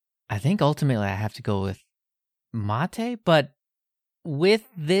I think ultimately I have to go with Mate, but with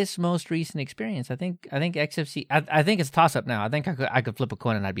this most recent experience, I think XFC. I think it's a toss up now. I think I could flip a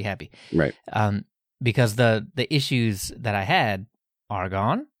coin and I'd be happy. Right. Because the issues that I had are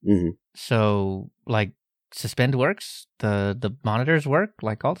gone. Mm-hmm. So like Suspend works, the monitors work,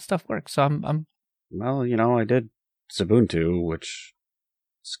 like all the stuff works. So I'm. Well, I did Ubuntu, which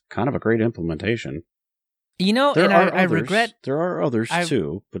is kind of a great implementation. I regret. There are others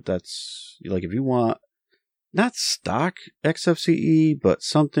too, but that's like if you want not stock XFCE, but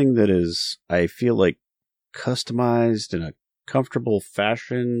something that is, I feel like, customized in a comfortable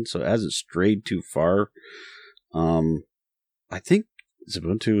fashion, so it hasn't strayed too far. I think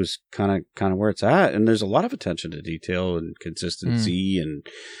Ubuntu is kind of where it's at, and there's a lot of attention to detail and consistency, and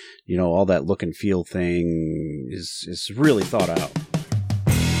all that look and feel thing is really thought out.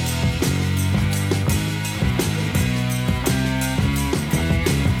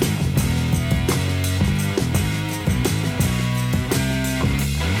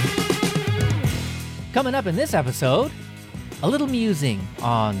 Coming up in this episode, a little musing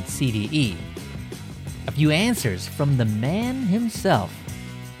on CDE, a few answers from the man himself,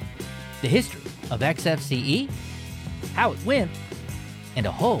 the history of XFCE, how it went, and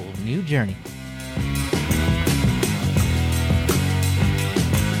a whole new journey.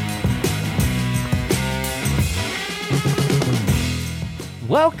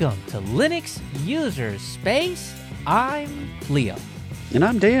 Welcome to Linux User Space. I'm Leo. And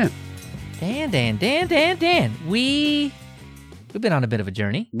I'm Dan. Dan. We've been on a bit of a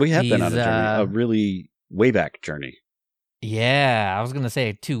journey. We have been on a journey, a really way back journey. Yeah, I was gonna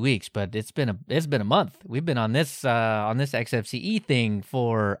say 2 weeks, but it's been a month. We've been on this XFCE thing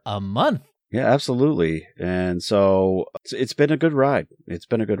for a month. Yeah, absolutely. And so it's been a good ride. I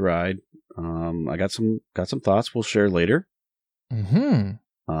got some thoughts we'll share later. Mm-hmm.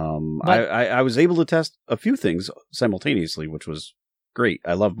 I was able to test a few things simultaneously, which was great.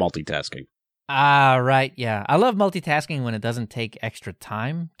 I love multitasking. Right. Yeah. I love multitasking when it doesn't take extra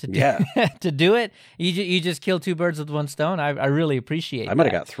time to do, to do it. You just kill two birds with one stone. I really appreciate that. I might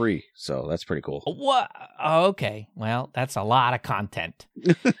have got 3, so that's pretty cool. What? Okay. Well, that's a lot of content.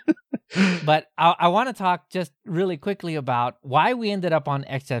 But I want to talk just really quickly about why we ended up on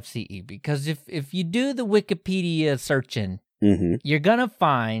XFCE, because if you do the Wikipedia searching, mm-hmm. you're going to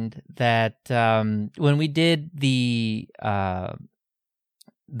find that when we did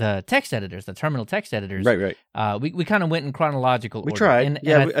the text editors, the terminal text editors, right. We kind of went in chronological order. We tried.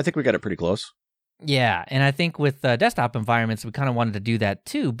 I think we got it pretty close. Yeah, and I think with desktop environments, we kind of wanted to do that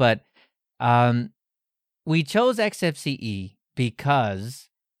too. But we chose XFCE because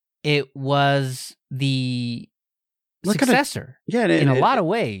it was the successor in a lot of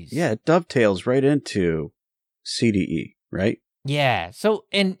ways. Yeah, it dovetails right into CDE, right? Yeah. So,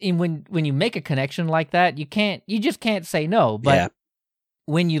 and when you make a connection like that, you just can't say no. But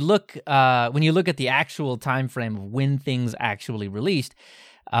when you look at the actual time frame of when things actually released,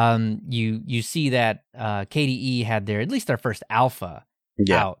 you see that KDE had at least their first alpha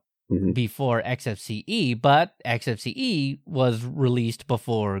out before XFCE, but XFCE was released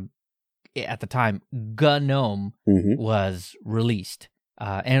before, at the time, GNOME was released.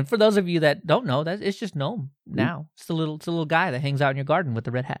 And for those of you that don't know, that it's just GNOME now. It's a little guy that hangs out in your garden with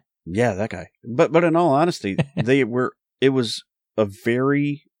the red hat. Yeah, that guy. But in all honesty, it was a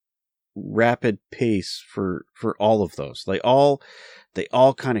very rapid pace for all of those. They all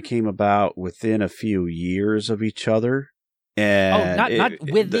kind of came about within a few years of each other. And not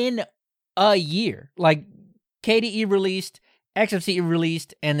within a year. Like KDE released, XFCE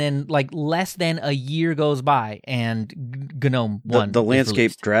released, and then like less than a year goes by, and GNOME 1. The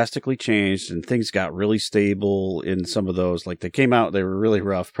landscape drastically changed, and things got really stable in some of those. Like they came out, they were really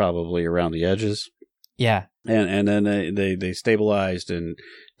rough, probably around the edges. Yeah, and then they stabilized, and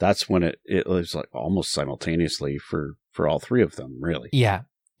that's when it was like almost simultaneously for all 3 of them, really. Yeah.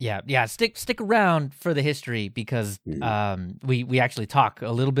 Stick around for the history, because we actually talk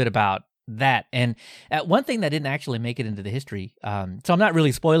a little bit about that. And one thing that didn't actually make it into the history, so I'm not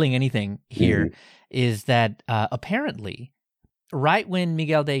really spoiling anything here, is that apparently right when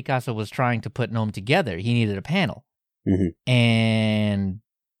Miguel de Icaza was trying to put GNOME together, he needed a panel. And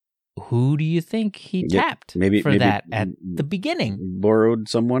who do you think he tapped for that at the beginning? Borrowed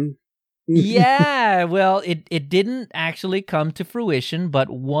someone? Yeah, well, it didn't actually come to fruition, but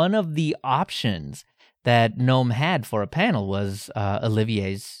one of the options that GNOME had for a panel was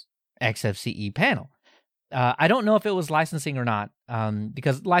Olivier's XFCE panel. I don't know if it was licensing or not,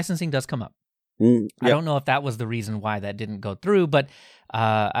 because licensing does come up. I don't know if that was the reason why that didn't go through, but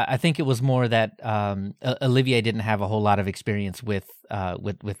I think it was more that Olivier didn't have a whole lot of experience with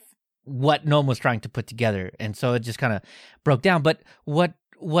what GNOME was trying to put together, and so it just kind of broke down. But what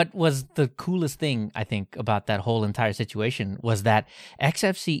was the coolest thing, I think, about that whole entire situation was that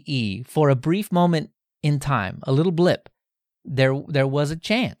XFCE, for a brief moment in time, a little blip, there was a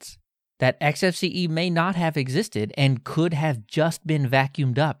chance that XFCE may not have existed and could have just been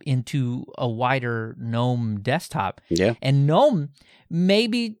vacuumed up into a wider GNOME desktop. Yeah. And GNOME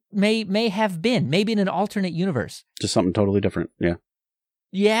may have been, maybe in an alternate universe. Just something totally different. Yeah.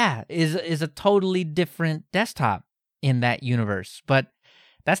 Yeah, is a totally different desktop in that universe. But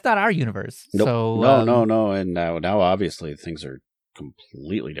that's not our universe. Nope. So no. And now obviously things are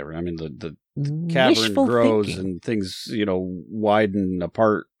completely different. I mean, the cavern grows thinking. And things, widen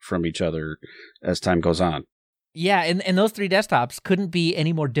apart from each other as time goes on. Yeah, and those three desktops couldn't be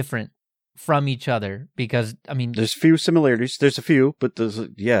any more different from each other because, I mean... There's few similarities. There's a few, but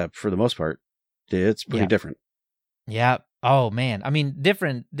for the most part, it's pretty different. Yeah. Oh, man. I mean,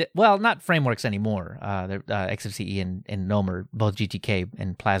 different... Well, not frameworks anymore. XFCE and GNOME are both GTK,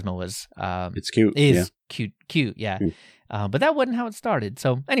 and Plasma was... it's cute. Cute, yeah. But that wasn't how it started.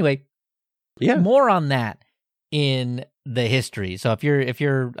 So anyway, yeah, more on that in the history. So if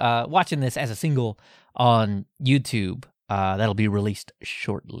you're watching this as a single on YouTube, that'll be released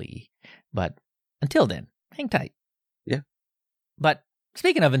shortly. But until then, hang tight. Yeah. But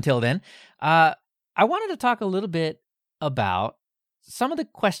speaking of until then, I wanted to talk a little bit about some of the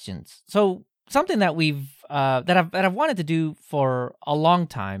questions. So something that I've wanted to do for a long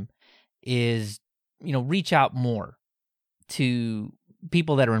time is, reach out more to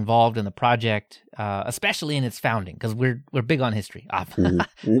people that are involved in the project, especially in its founding, because we're big on history.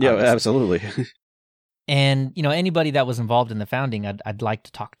 Yeah, absolutely. And anybody that was involved in the founding, I'd like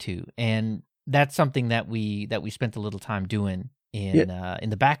to talk to, and that's something that we spent a little time doing in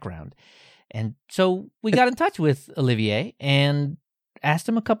the background. And so we got in touch with Olivier and asked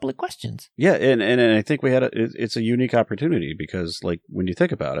him a couple of questions. Yeah, and I think we had it's a unique opportunity because, like, when you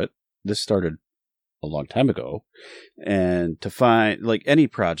think about it, this started a long time ago, and to find like any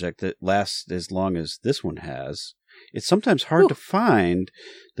project that lasts as long as this one has, it's sometimes hard to find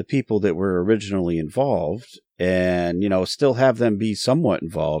the people that were originally involved and, still have them be somewhat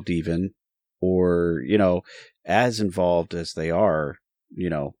involved even, or, as involved as they are,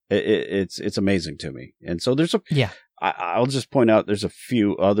 it's amazing to me. And so there's I'll just point out there's a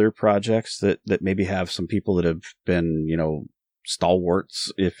few other projects that maybe have some people that have been,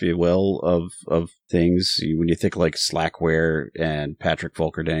 stalwarts, if you will, of things. When you think like Slackware and Patrick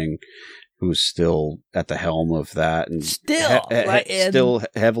Volkerding, who's still at the helm of that and still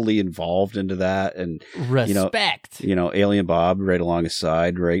heavily involved into that, and respect, Alien Bob right along his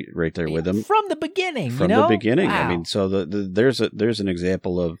side, right there with him from the beginning. The beginning. Wow. I mean, so there's an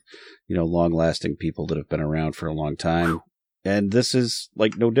example of long lasting people that have been around for a long time. And this is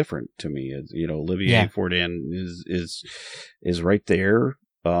like no different to me. Olivier Fortin is right there.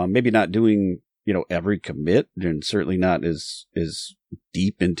 Maybe not doing, every commit, and certainly not as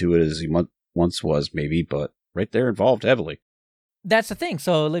deep into it as he once was, maybe, but right there, involved heavily. That's the thing.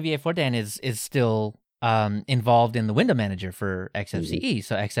 So Olivier Fortin is still involved in the window manager for XFCE. Mm-hmm.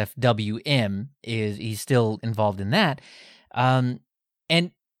 So XFWM he's still involved in that. And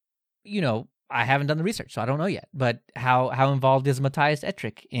I haven't done the research, so I don't know yet. But how involved is Matthias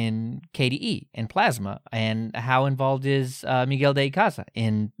Ettrich in KDE and Plasma, and how involved is Miguel de Icaza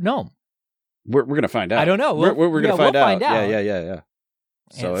in GNOME? We're going to find out. I don't know. We're going to find out. Yeah.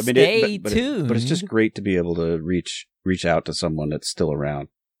 So and stay tuned. But it's just great to be able to reach out to someone that's still around.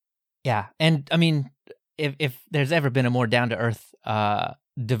 Yeah, and I mean, if there's ever been a more down to earth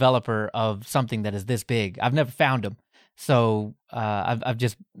developer of something that is this big, I've never found him. So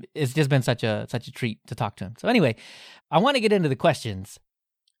it's just been such a treat to talk to him. So anyway, I want to get into the questions.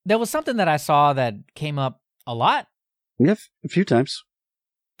 There was something that I saw that came up a lot. Yeah, a few times.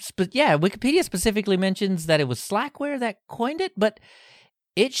 Wikipedia specifically mentions that it was Slackware that coined it, but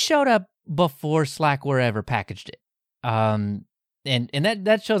it showed up before Slackware ever packaged it. And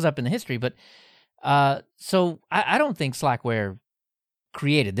that shows up in the history, but so I don't think Slackware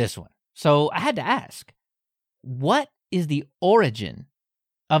created this one. So I had to ask, what is the origin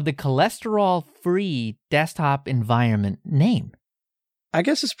of the cholesterol-free desktop environment name? I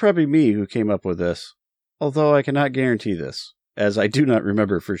guess it's probably me who came up with this, although I cannot guarantee this, as I do not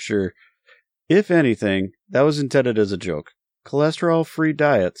remember for sure. If anything, that was intended as a joke. Cholesterol-free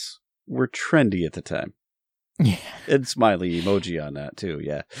diets were trendy at the time. Yeah. And smiley emoji on that too,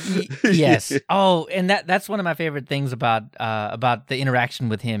 yeah. Yes. Oh, and that's one of my favorite things about the interaction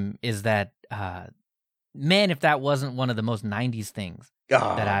with him is that man, if that wasn't one of the most 90s things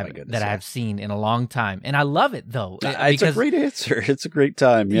that I've seen in a long time, and I love it though. It's a great answer. It's a great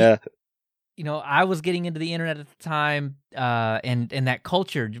time. Yeah. I was getting into the internet at the time, and that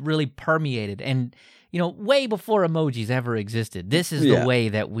culture really permeated, and way before emojis ever existed. This is the way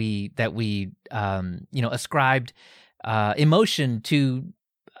that we ascribed emotion to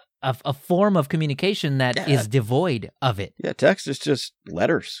a form of communication that is devoid of it. Yeah, text is just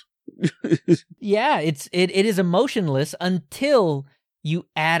letters. Yeah, it is emotionless until you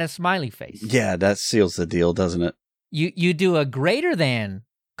add a smiley face. Yeah, that seals the deal, doesn't it? You do a greater than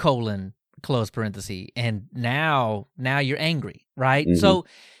colon close parenthesis, and now you're angry, right? Mm-hmm. So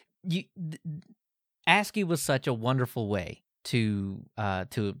ASCII was such a wonderful way to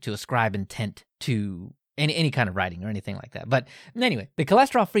ascribe intent to any kind of writing or anything like that. But anyway, the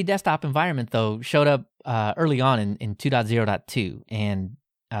cholesterol-free desktop environment, though, showed up early on in 2.0.2, and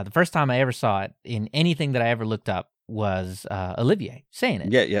the first time I ever saw it in anything that I ever looked up was Olivier saying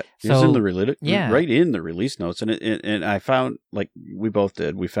it. Yeah. It was in the right in the release notes, and I found, like we both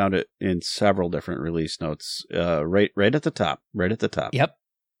did, we found it in several different release notes, right at the top. Yep.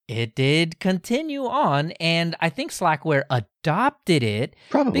 It did continue on, and I think Slackware adopted it.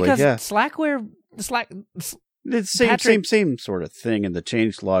 Probably, because Slackware. It's same sort of thing in the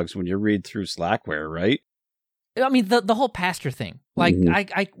change logs when you read through Slackware, right? I mean, the whole pasture thing. Like,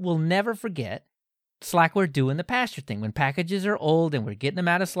 I will never forget Slackware doing the pasture thing. When packages are old and we're getting them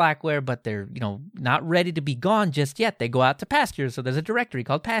out of Slackware, but they're, not ready to be gone just yet, they go out to pasture. So there's a directory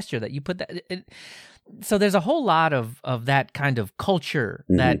called pasture that you put that. So there's a whole lot of that kind of culture,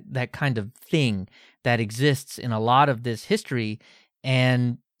 that kind of thing that exists in a lot of this history.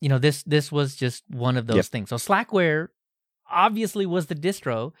 And, this was just one of those things. So Slackware obviously was the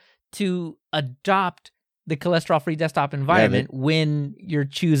distro to adopt the cholesterol-free desktop environment when you're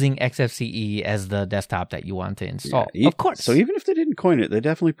choosing XFCE as the desktop that you want to install. Yeah, of course. So even if they didn't coin it, they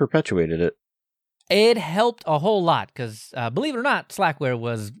definitely perpetuated it. It helped a whole lot because, believe it or not, Slackware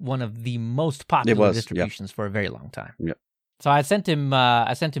was one of the most popular distributions for a very long time. Yep. So I sent him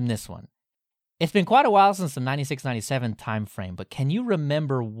this one. It's been quite a while since the 96-97 time frame, but can you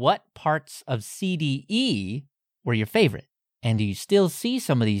remember what parts of CDE were your favorite? And do you still see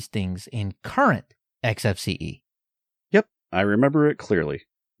some of these things in current XFCE? Yep, I remember it clearly.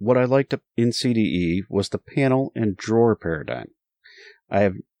 What I liked in CDE was the panel and drawer paradigm. I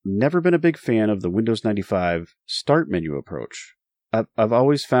have never been a big fan of the Windows 95 start menu approach. I've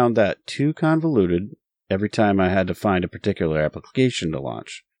always found that too convoluted every time I had to find a particular application to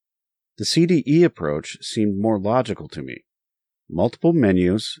launch. The CDE approach seemed more logical to me. Multiple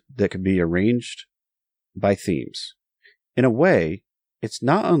menus that could be arranged by themes. In a way, it's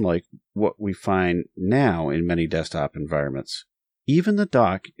not unlike what we find now in many desktop environments, even the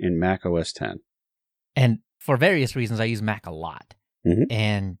dock in Mac OS X. And for various reasons, I use Mac a lot.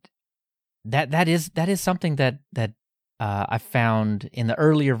 And that is something that I found in the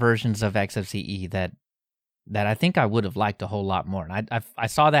earlier versions of XFCE that I think I would have liked a whole lot more. And I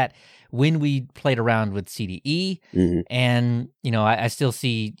saw that when we played around with CDE, and I still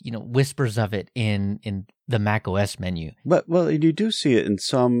see whispers of it in the Mac OS menu. But you do see it in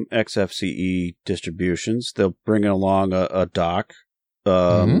some XFCE distributions. They'll bring along a dock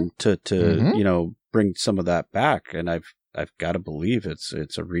to bring some of that back, and I've got to believe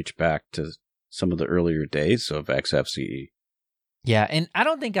it's a reach back to some of the earlier days of XFCE. Yeah, and I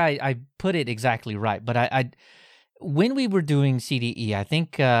don't think I put it exactly right, but I when we were doing CDE, I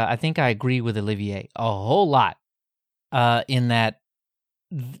think I agree with Olivier a whole lot in that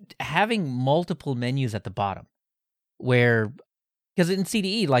having multiple menus at the bottom, where because in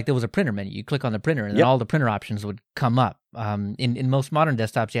CDE, like there was a printer menu, you click on the printer and then all the printer options would come up. In most modern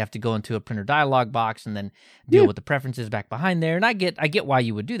desktops, you have to go into a printer dialog box and then deal with the preferences back behind there. And I get why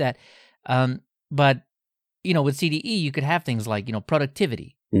you would do that, but with CDE, you could have things like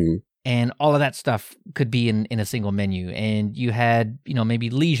productivity. And all of that stuff could be in a single menu. And you had, maybe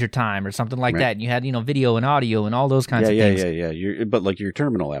leisure time or something like that. And you had, video and audio and all those kinds of things. Yeah. But like your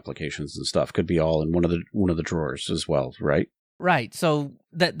terminal applications and stuff could be all in one of the drawers as well, right? Right. So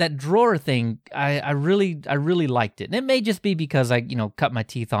that drawer thing, I really liked it. And it may just be because I, cut my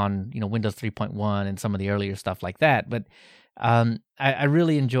teeth on, Windows 3.1 and some of the earlier stuff like that. But I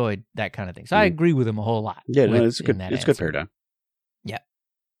really enjoyed that kind of thing. So I agree with him a whole lot. Yeah, no, it's good. It's good paradigm. Yeah.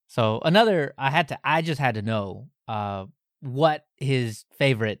 So I just had to know what his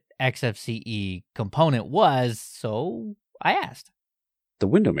favorite XFCE component was, so I asked. The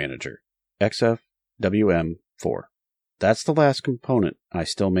window manager, XFWM4. That's the last component I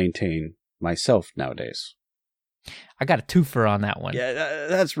still maintain myself nowadays. I got a twofer on that one. Yeah,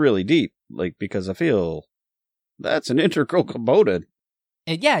 that's really deep, because I feel that's an integral component.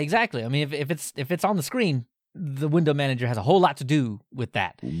 Yeah, exactly. I mean, if it's on the screen, the window manager has a whole lot to do with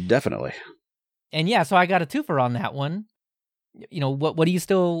that. Definitely. And yeah, so I got a twofer on that one. What do you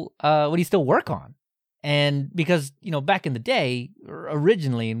still work on? And because back in the day,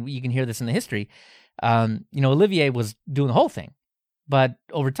 originally, and you can hear this in the history, Olivier was doing the whole thing, but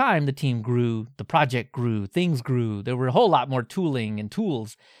over time the team grew, the project grew, things grew. There were a whole lot more tooling and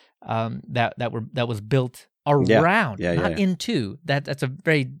tools that was built around, not into. That's a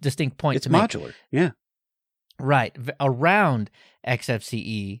very distinct point. It's modular, yeah, right, around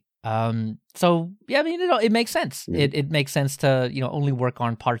XFCE. So yeah, I mean, it makes sense. Mm-hmm. It makes sense to only work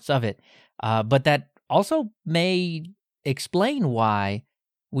on parts of it, but that also may explain why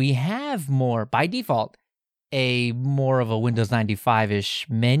we have more by default more of a Windows 95-ish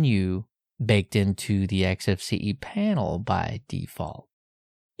menu baked into the XFCE panel by default.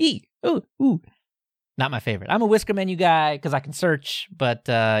 Ooh. Not my favorite. I'm a whisker menu guy because I can search, but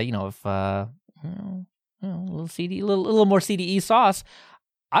if a little more CDE sauce,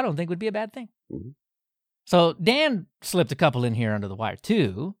 I don't think would be a bad thing. Mm-hmm. So Dan slipped a couple in here under the wire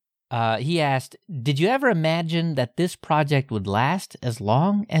too. He asked, "Did you ever imagine that this project would last as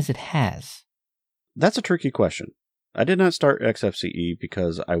long as it has?" That's a tricky question. I did not start XFCE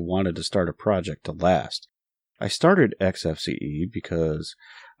because I wanted to start a project to last. I started XFCE because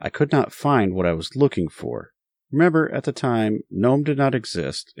I could not find what I was looking for. Remember, at the time, GNOME did not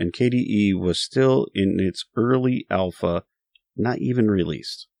exist, and KDE was still in its early alpha, not even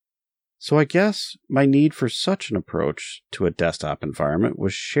released. So I guess my need for such an approach to a desktop environment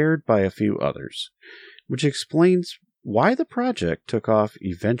was shared by a few others, which explains why the project took off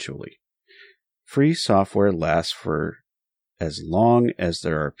eventually. Free software lasts for as long as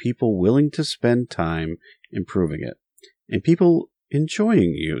there are people willing to spend time improving it, and people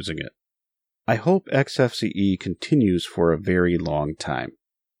enjoying using it. I hope XFCE continues for a very long time.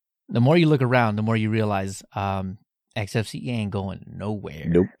 The more you look around, the more you realize XFCE ain't going nowhere.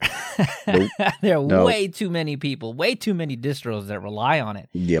 Nope. There are way too many people, way too many distros that rely on it.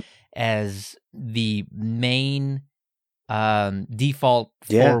 Yep. As the main default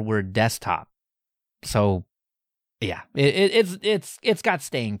forward desktop. So, yeah, it's got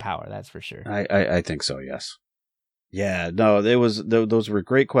staying power. That's for sure. I think so. Yes. Yeah. No, those were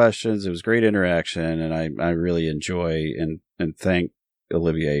great questions. It was great interaction, and I really enjoy and thank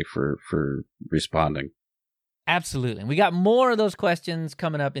Olivier for responding. Absolutely. And we got more of those questions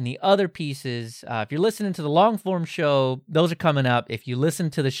coming up in the other pieces. If you're listening to the long form show, those are coming up. If you listen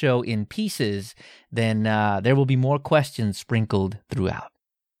to the show in pieces, then there will be more questions sprinkled throughout.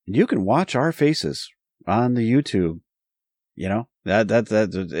 You can watch our faces on the YouTube.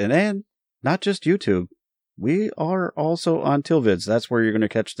 And not just YouTube. We are also on Tilvids. That's where you're going to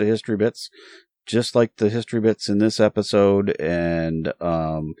catch the history bits, just like the history bits in this episode. And,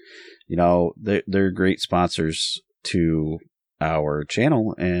 they're great sponsors to our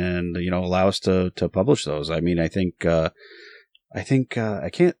channel and, allow us to publish those. I mean, I think I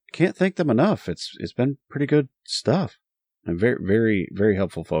can't thank them enough. It's been pretty good stuff and very, very, very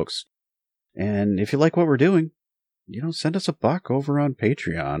helpful, folks. And if you like what we're doing, send us $1 over on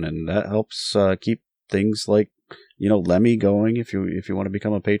Patreon, and that helps keep things like Lemmy going. If you want to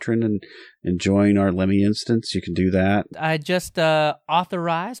become a patron and join our Lemmy instance, you can do that. I just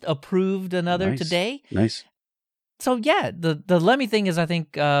approved another today. Nice. So yeah, the Lemmy thing is, I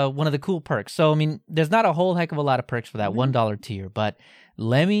think, one of the cool perks. So I mean, there's not a whole heck of a lot of perks for that $1 tier, but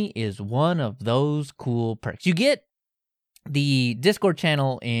Lemmy is one of those cool perks. You get the Discord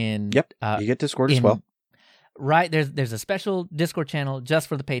channel in. Yep, you get Discord as well. Right, there's a special Discord channel just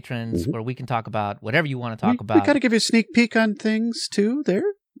for the patrons where we can talk about whatever you want to talk about. We kind of give you a sneak peek on things too there.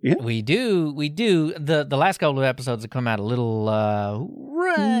 Yeah, we do. The last couple of episodes have come out a little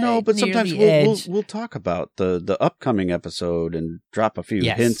but sometimes we'll talk about the upcoming episode and drop a few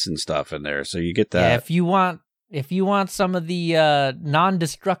hints and stuff in there, so you get that. Yeah, if you want some of the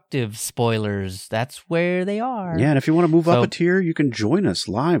non-destructive spoilers, that's where they are. Yeah, and if you want to move up a tier, you can join us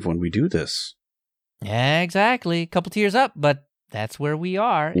live when we do this. Yeah, exactly. A couple tiers up, but that's where we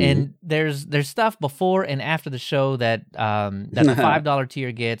are. Mm-hmm. And there's stuff before and after the show that the $5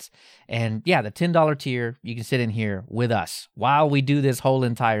 tier gets. And yeah, the $10 tier, you can sit in here with us while we do this whole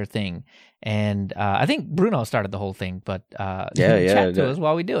entire thing. And I think Bruno started the whole thing, but chat to us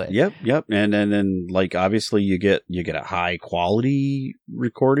while we do it. Yep. And then like obviously you get a high quality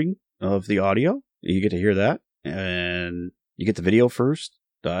recording of the audio. You get to hear that, and you get the video first.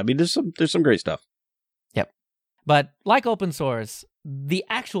 I mean, there's some great stuff. But like open source, the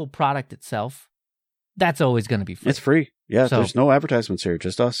actual product itself, that's always going to be free. It's free. Yeah, so, there's no advertisements here,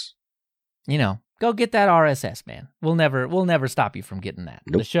 just us. Go get that RSS, man. We'll never stop you from getting that.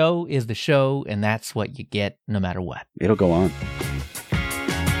 Nope. The show is the show, and that's what you get no matter what. It'll go on.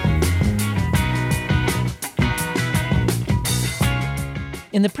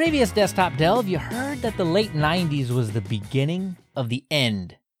 In the previous Desktop Delve, you heard that the late 90s was the beginning of the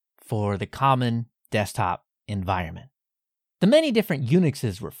end for the common desktop environment. The many different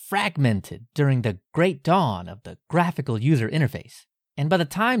Unixes were fragmented during the great dawn of the graphical user interface, and by the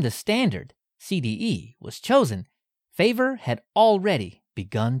time the standard, CDE, was chosen, favor had already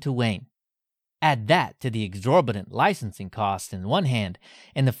begun to wane. Add that to the exorbitant licensing costs in one hand,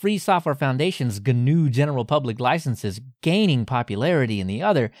 and the Free Software Foundation's GNU general public licenses gaining popularity in the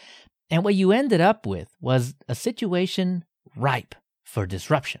other, and what you ended up with was a situation ripe for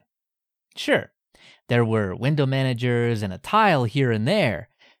disruption. Sure, there were window managers and a tile here and there,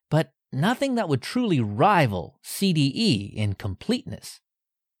 but nothing that would truly rival CDE in completeness.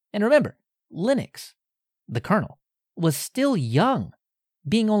 And remember, Linux, the kernel, was still young,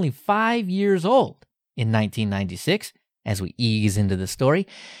 being only 5 years old in 1996, as we ease into the story,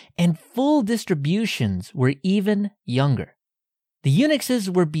 and full distributions were even younger. The Unixes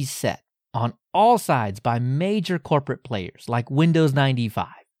were beset on all sides by major corporate players like Windows 95,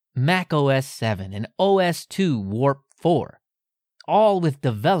 Mac OS 7, and OS 2 Warp 4, all with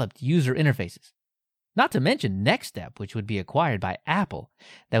developed user interfaces. Not to mention NextStep, which would be acquired by Apple,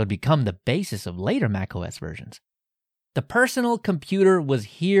 that would become the basis of later macOS versions. The personal computer was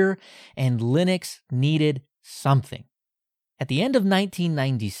here, and Linux needed something. At the end of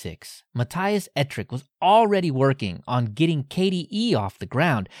 1996, Matthias Ettrich was already working on getting KDE off the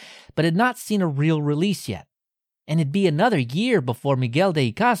ground, but had not seen a real release yet. And it'd be another year before Miguel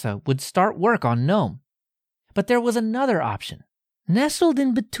de Icaza would start work on GNOME. But there was another option, nestled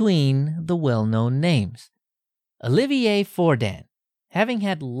in between the well-known names. Olivier Fordan, having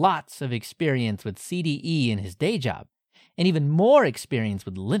had lots of experience with CDE in his day job, and even more experience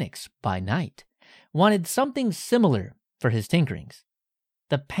with Linux by night, wanted something similar for his tinkerings.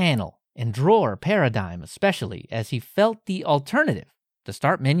 The panel and drawer paradigm especially, as he felt the alternative, the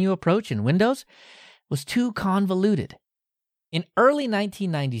start menu approach in Windows, was too convoluted. In early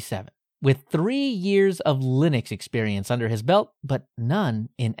 1997, with 3 years of Linux experience under his belt, but none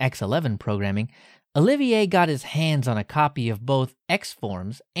in X11 programming, Olivier got his hands on a copy of both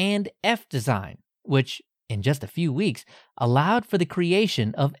Xforms and Fdesign, which, in just a few weeks, allowed for the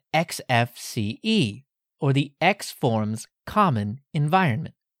creation of XFCE, or the Xforms Common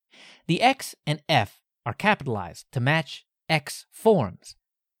Environment. The X and F are capitalized to match Xforms.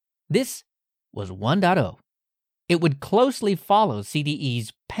 This was 1.0. It would closely follow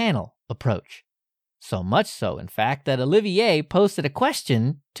CDE's panel approach. So much so, in fact, that Olivier posted a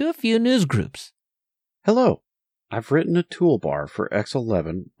question to a few news groups. Hello. I've written a toolbar for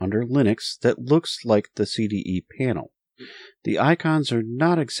X11 under Linux that looks like the CDE panel. The icons are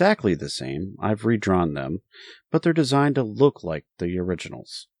not exactly the same, I've redrawn them, but they're designed to look like the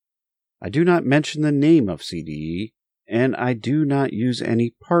originals. I do not mention the name of CDE, and I do not use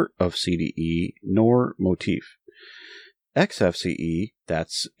any part of CDE nor motif. XFCE,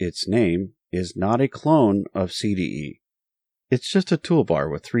 that's its name, is not a clone of CDE. It's just a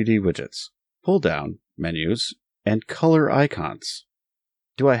toolbar with 3D widgets, pull-down menus, and color icons.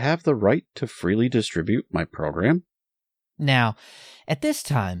 Do I have the right to freely distribute my program? Now, at this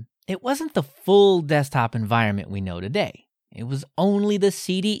time, it wasn't the full desktop environment we know today. It was only the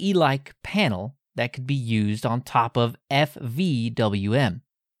CDE-like panel that could be used on top of FVWM,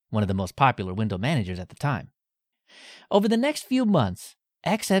 one of the most popular window managers at the time. Over the next few months,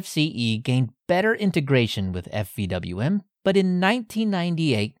 XFCE gained better integration with FVWM, but in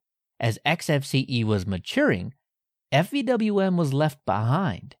 1998, as XFCE was maturing, FVWM was left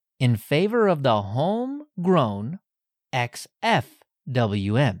behind in favor of the homegrown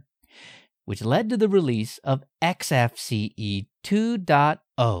XFWM, which led to the release of XFCE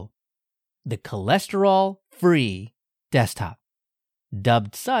 2.0, the cholesterol-free desktop.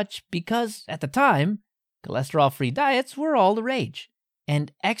 Dubbed such because, at the time, cholesterol-free diets were all the rage,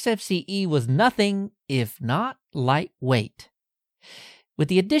 and XFCE was nothing if not lightweight. With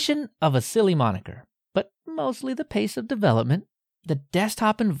the addition of a silly moniker, but mostly the pace of development, the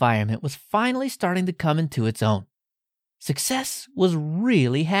desktop environment was finally starting to come into its own. Success was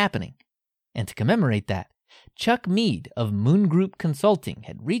really happening. And to commemorate that, Chuck Mead of Moon Group Consulting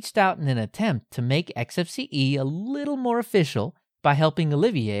had reached out in an attempt to make XFCE a little more official by helping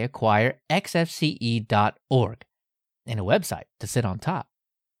Olivier acquire xfce.org and a website to sit on top.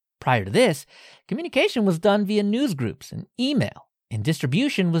 Prior to this, communication was done via newsgroups and email, and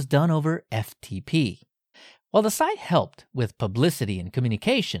distribution was done over FTP. While the site helped with publicity and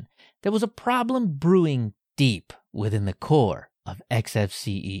communication, there was a problem brewing deep within the core of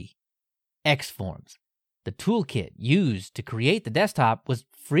XFCE. Xforms, the toolkit used to create the desktop, was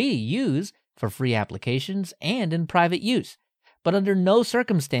free to use for free applications and in private use, but under no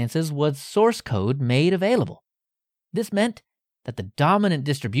circumstances was source code made available. This meant that the dominant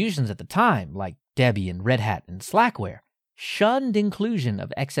distributions at the time, like Debian, Red Hat, and Slackware, shunned inclusion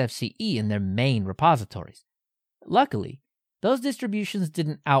of XFCE in their main repositories. Luckily, those distributions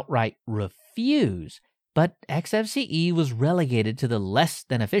didn't outright refuse, but XFCE was relegated to the less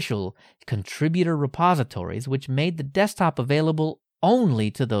than official contributor repositories, which made the desktop available only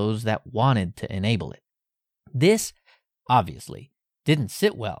to those that wanted to enable it. This, obviously, didn't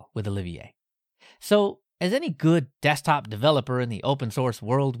sit well with Olivier. So, as any good desktop developer in the open source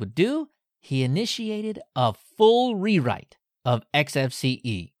world would do, he initiated a full rewrite of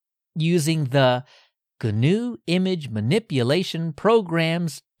XFCE using the GNU Image Manipulation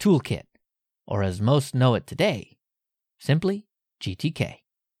Programs Toolkit, or as most know it today, simply GTK.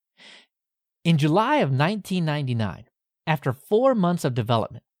 In July of 1999, after 4 months of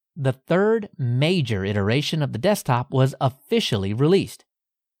development, the third major iteration of the desktop was officially released.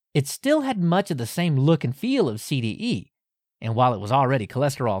 It still had much of the same look and feel of CDE, and while it was already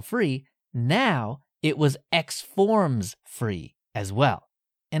cholesterol-free, now it was Xforms-free as well,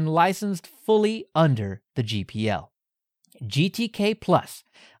 and licensed fully under the GPL. GTK Plus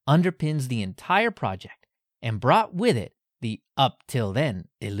underpins the entire project and brought with it the up-till-then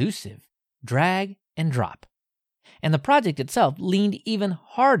elusive drag and drop. And the project itself leaned even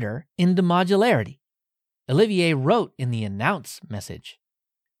harder into modularity. Olivier wrote in the announce message,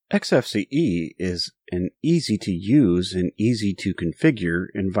 XFCE is an easy-to-use and easy-to-configure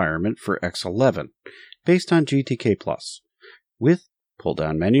environment for X11, based on GTK+, with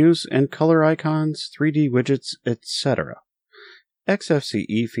pull-down menus and color icons, 3D widgets, etc.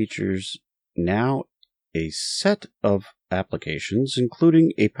 XFCE features now a set of applications,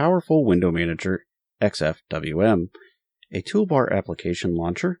 including a powerful window manager, XFWM, a toolbar application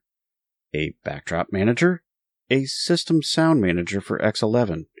launcher, a backdrop manager, a system sound manager for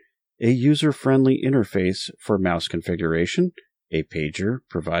X11, a user-friendly interface for mouse configuration, a pager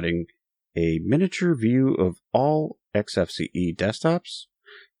providing a miniature view of all XFCE desktops,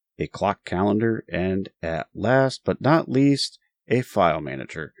 a clock calendar, and at last but not least, a file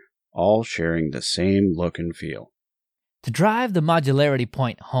manager, all sharing the same look and feel. To drive the modularity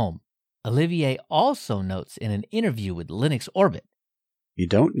point home, Olivier also notes in an interview with Linux Orbit, you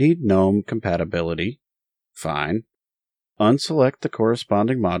don't need GNOME compatibility. Fine. Unselect the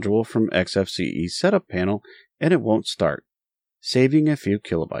corresponding module from XFCE setup panel and it won't start, saving a few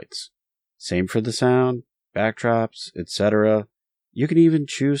kilobytes. Same for the sound, backdrops, etc. You can even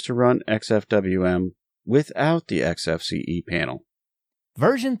choose to run XFWM without the XFCE panel.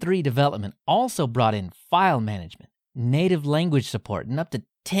 Version 3 development also brought in file management, native language support, and up to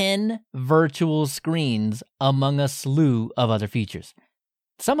 10 virtual screens among a slew of other features,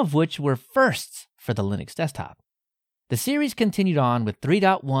 some of which were firsts for the Linux desktop. The series continued on with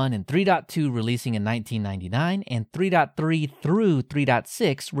 3.1 and 3.2 releasing in 1999 and 3.3 through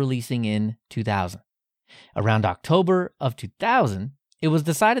 3.6 releasing in 2000. Around October of 2000, it was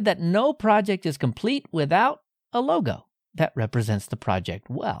decided that no project is complete without a logo that represents the project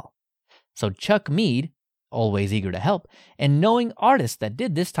well. So Chuck Mead, always eager to help, and knowing artists that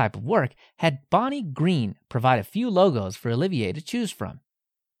did this type of work, had Bonnie Green provide a few logos for Olivier to choose from.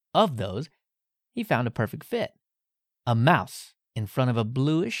 Of those, he found a perfect fit. A mouse in front of a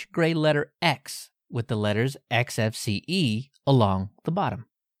bluish-gray letter X with the letters XFCE along the bottom.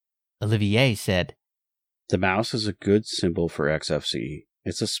 Olivier said, the mouse is a good symbol for XFCE.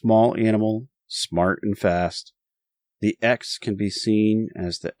 It's a small animal, smart and fast. The X can be seen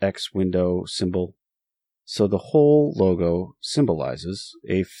as the X window symbol, so the whole logo symbolizes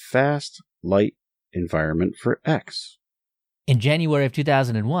a fast, light environment for X. In January of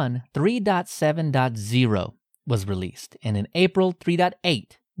 2001, 3.7.0 was released, and in April,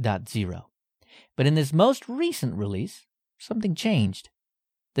 3.8.0. But in this most recent release, something changed.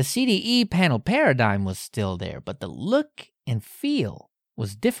 The CDE panel paradigm was still there, but the look and feel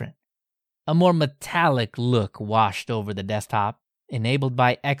was different. A more metallic look washed over the desktop, enabled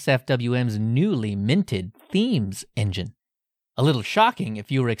by XFWM's newly minted themes engine. A little shocking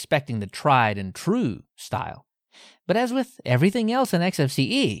if you were expecting the tried and true style. But as with everything else in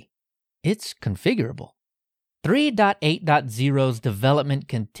XFCE, it's configurable. 3.8.0's development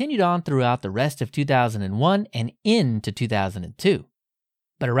continued on throughout the rest of 2001 and into 2002.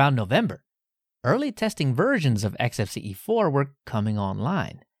 But around November, early testing versions of XFCE4 were coming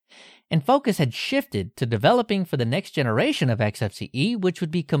online, And focus had shifted to developing for the next generation of XFCE, which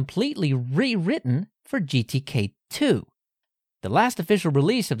would be completely rewritten for GTK2. The last official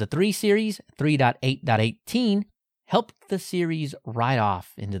release of the 3 series, 3.8.18, helped the series ride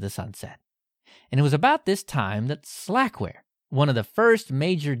off into the sunset. And it was about this time that Slackware, one of the first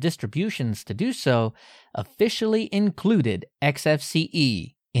major distributions to do so, officially included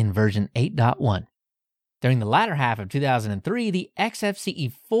XFCE in version 8.1. During the latter half of 2003, the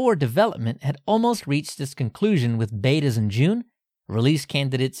XFCE4 development had almost reached its conclusion with betas in June, release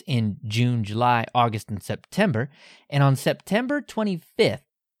candidates in June, July, August, and September, and on September 25th,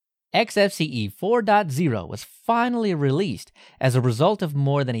 XFCE 4.0 was finally released as a result of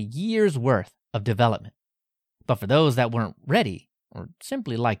more than a year's worth of development. But for those that weren't ready, or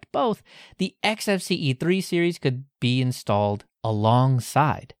simply liked both, the XFCE 3 series could be installed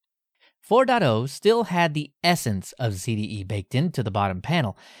alongside. 4.0 still had the essence of CDE baked into the bottom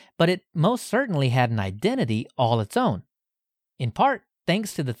panel, but it most certainly had an identity all its own. In part,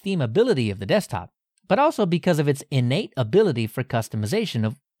 thanks to the themability of the desktop, but also because of its innate ability for customization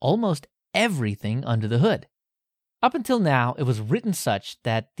of almost everything under the hood. Up until now, it was written such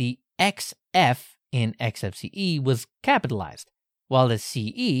that the XF in XFCE was capitalized, while the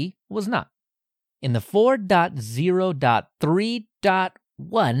CE was not. In the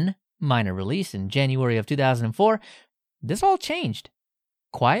 4.0.3.1 minor release in January of 2004, this all changed,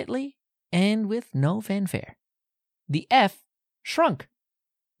 quietly and with no fanfare. The F shrunk.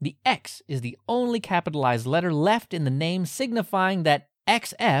 The X is the only capitalized letter left in the name, signifying that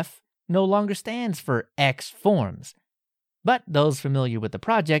XF no longer stands for X Forms. But those familiar with the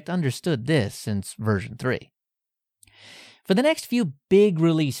project understood this since version 3. For the next few big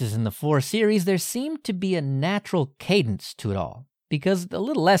releases in the 4 series, there seemed to be a natural cadence to it all, because a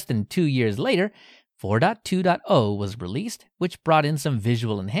little less than 2 years later, 4.2.0 was released, which brought in some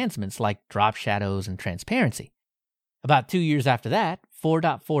visual enhancements like drop shadows and transparency. About 2 years after that,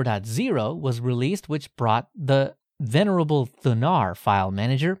 4.4.0 was released, which brought the venerable Thunar file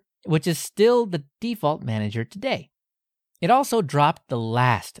manager, which is still the default manager today. It also dropped the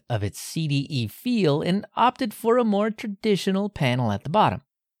last of its CDE feel and opted for a more traditional panel at the bottom.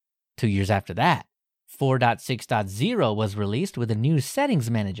 2 years after that, 4.6.0 was released with a new settings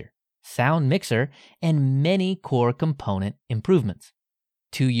manager, sound mixer, and many core component improvements.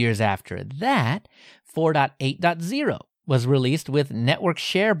 2 years after that, 4.8.0 was released with network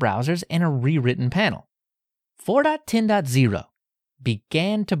share browsers and a rewritten panel. 4.10.0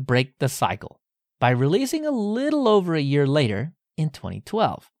 began to break the cycle by releasing a little over a year later in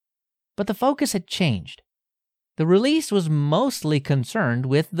 2012. But the focus had changed. The release was mostly concerned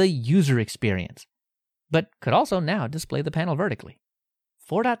with the user experience, but could also now display the panel vertically.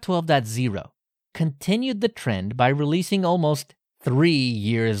 4.12.0 continued the trend by releasing almost 3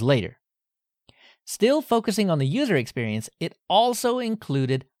 years later. Still focusing on the user experience, it also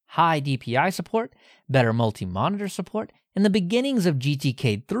included high DPI support, better multi-monitor support, and the beginnings of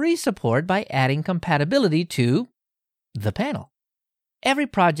GTK3 support by adding compatibility to the panel. Every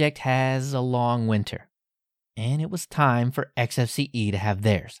project has a long winter, and it was time for XFCE to have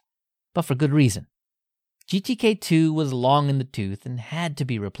theirs, but for good reason. GTK2 was long in the tooth and had to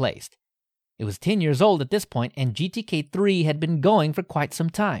be replaced. It was 10 years old at this point, and GTK3 had been going for quite some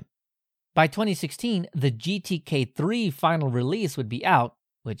time. By 2016, the GTK3 final release would be out,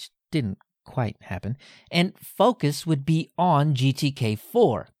 which didn't quite happen, and focus would be on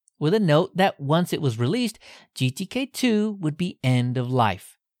GTK4, with a note that once it was released, GTK2 would be end of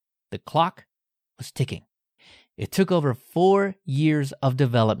life. The clock was ticking. It took over 4 years of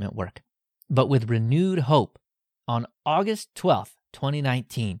development work, but with renewed hope, on August 12th,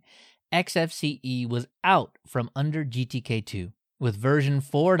 2019, XFCE was out from under GTK2 with version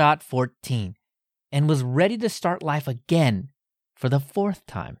 4.14 and was ready to start life again for the 4th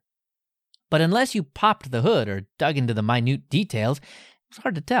time. But unless you popped the hood or dug into the minute details, it was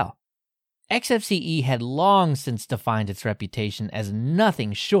hard to tell. XFCE had long since defined its reputation as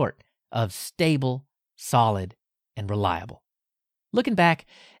nothing short of stable, solid, and reliable. Looking back,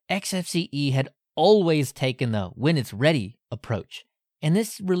 XFCE had always taken the when it's ready approach, and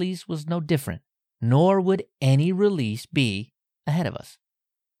this release was no different, nor would any release be ahead of us.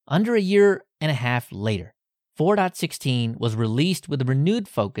 Under a year and a half later, 4.16 was released with a renewed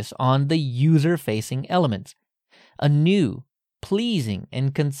focus on the user-facing elements, a new, pleasing,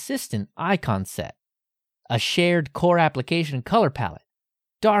 and consistent icon set, a shared core application color palette,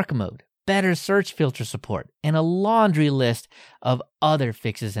 dark mode, better search filter support, and a laundry list of other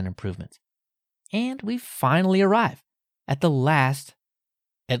fixes and improvements. And we finally arrive at the last,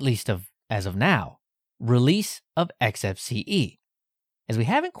 at least as of now, release of XFCE. as we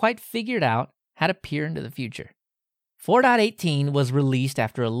haven't quite figured out how to peer into the future. 4.18 was released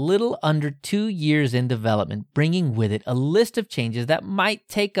after a little under 2 years in development, bringing with it a list of changes that might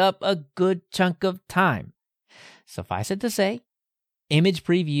take up a good chunk of time. Suffice it to say, image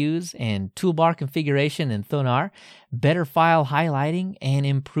previews and toolbar configuration in Thunar, better file highlighting, and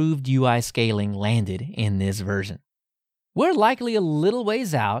improved UI scaling landed in this version. We're likely a little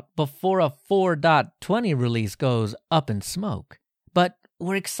ways out before a 4.20 release goes up in smoke, but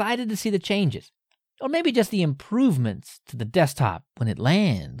we're excited to see the changes. Or maybe just the improvements to the desktop when it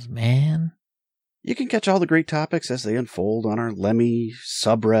lands, man. You can catch all the great topics as they unfold on our Lemmy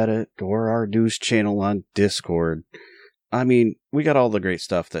subreddit or our news channel on Discord. I mean, we got all the great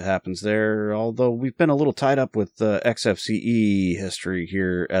stuff that happens there, although we've been a little tied up with the XFCE history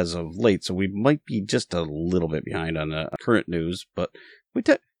here as of late, so we might be just a little bit behind on the current news, but we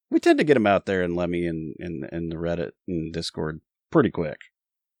tend to get them out there in Lemmy and the Reddit and Discord pretty quick.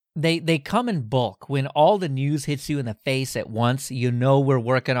 They come in bulk. When all the news hits you in the face at once, you know we're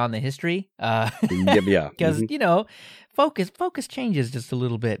working on the history. Yeah. Because, focus changes just a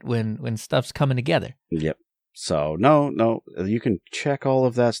little bit when stuff's coming together. Yep. So, no, you can check all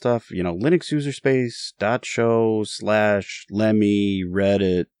of that stuff, linuxuserspace.show/Lemmy,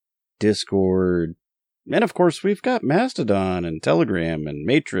 Reddit, Discord. And of course, we've got Mastodon and Telegram and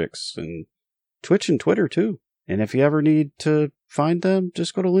Matrix and Twitch and Twitter too. And if you ever need to find them,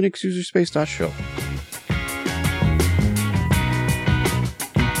 just go to linuxuserspace.show.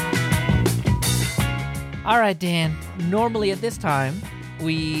 All right, Dan. Normally at this time,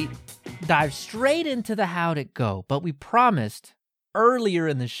 we dive straight into the how'd it go, but we promised earlier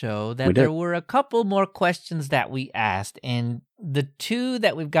in the show that there were a couple more questions that we asked, and the two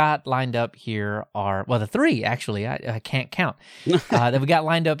that we've got lined up here are, well, the three, actually, I can't count, that we got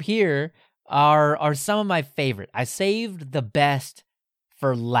lined up here are some of my favorite. I saved the best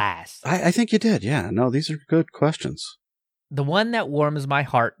for last. I think you did, yeah. No, these are good questions. The one that warms my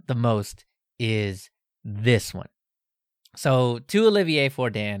heart the most is this one. So, to Olivier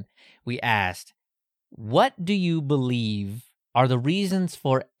Fordan, we asked, what do you believe are the reasons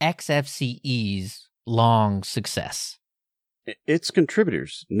for XFCE's long success? It's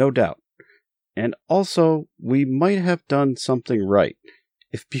contributors, no doubt. And also, we might have done something right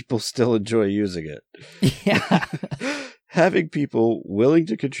if people still enjoy using it. Yeah. Having people willing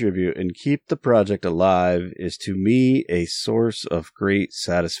to contribute and keep the project alive is to me a source of great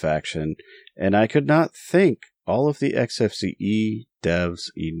satisfaction, and I could not thank all of the XFCE devs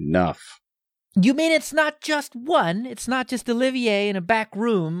enough. You mean it's not just one? It's not just Olivier in a back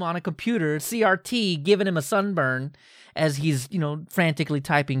room on a computer, CRT, giving him a sunburn as he's, frantically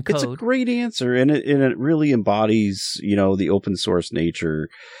typing code? It's a great answer, and it really embodies, the open source nature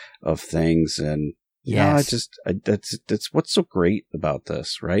of things, and yes. That's what's so great about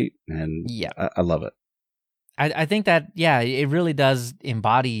this, right? And yeah, I love it. I think that, it really does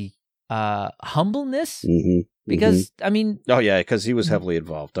embody humbleness. Mm-hmm. Because I mean, because he was heavily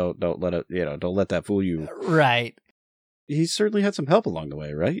involved. Don't let it, don't let that fool you. Right. He certainly had some help along the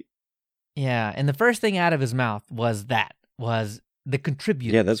way, right? Yeah, and the first thing out of his mouth was the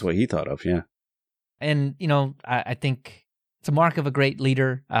contributor. Yeah, that's what he thought of. Yeah, and I think it's a mark of a great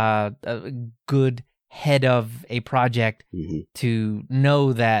leader, a good head of a project, to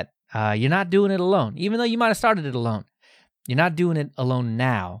know that you're not doing it alone, even though you might have started it alone. You're not doing it alone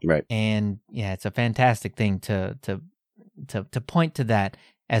now, right? And it's a fantastic thing to point to that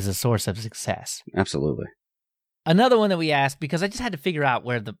as a source of success. Absolutely. Another one that we asked, because I just had to figure out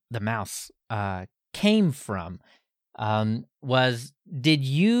where the mouse came from, was, did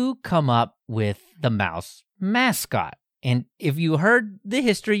you come up with the mouse mascot? And if you heard the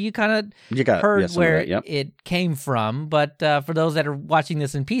history, you kind of heard where it came from. But for those that are watching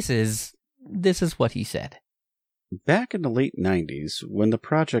this in pieces, this is what he said. Back in the late 90s, when the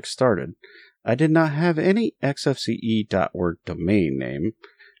project started, I did not have any xfce.org domain name,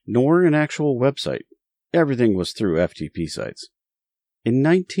 nor an actual website. Everything was through FTP sites. In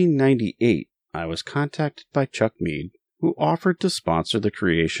 1998, I was contacted by Chuck Mead, who offered to sponsor the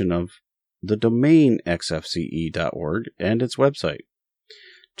creation of the domain xfce.org and its website.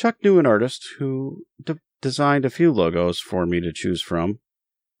 Chuck knew an artist who designed a few logos for me to choose from.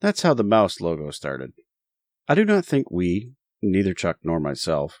 That's how the mouse logo started. I do not think we, neither Chuck nor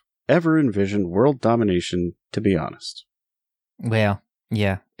myself, ever envisioned world domination, to be honest. Well,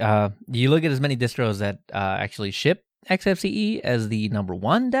 yeah. You look at as many distros that actually ship XFCE as the number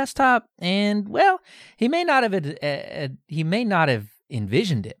one desktop, and well, he may not have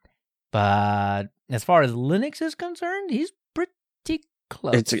envisioned it, but as far as Linux is concerned, he's pretty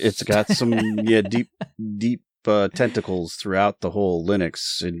close. It's got some deep tentacles throughout the whole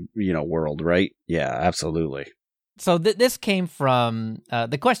Linux world, right? Yeah, absolutely. So this came from,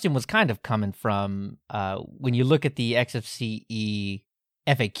 the question was kind of coming from, when you look at the XFCE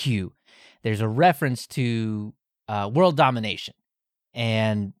FAQ, there's a reference to world domination.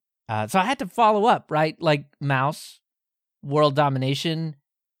 And so I had to follow up, right? Like, mouse, world domination,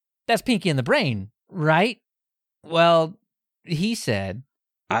 that's Pinky in the Brain, right? Well, he said...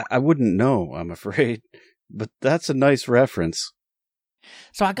 I wouldn't know, I'm afraid, but that's a nice reference.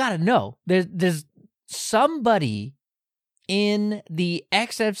 So I gotta know. There's somebody in the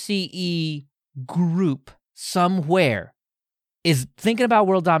XFCE group somewhere is thinking about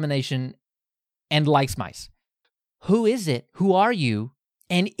world domination and likes mice. Who is it? Who are you?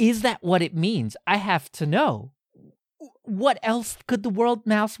 And is that what it means? I have to know. What else could the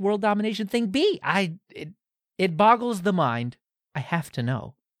mouse world domination thing be? It boggles the mind. I have to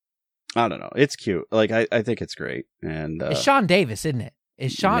know. I don't know. It's cute. Like, I think it's great. And it's Sean Davis, isn't it?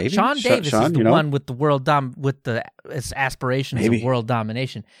 Is Sean Davis is the one with the with the aspirations of world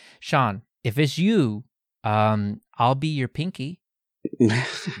domination. Sean, if it's you, I'll be your Pinky.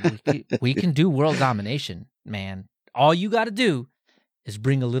 we can do world domination, man. All you got to do is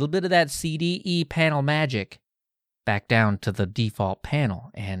bring a little bit of that CDE panel magic back down to the default panel,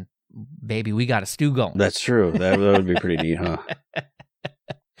 and baby, we got a stew going. That's true. That would be pretty neat, huh?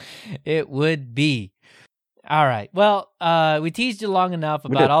 It would be. All right. Well, we teased you long enough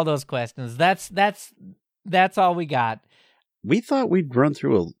about all those questions. That's all we got. We thought we'd run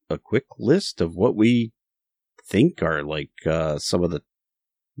through a quick list of what we think are like some of the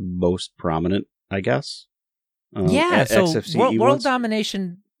most prominent, I guess. So world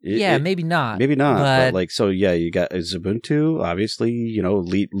domination. Maybe not. Maybe not. But like, so yeah, you got Ubuntu, obviously,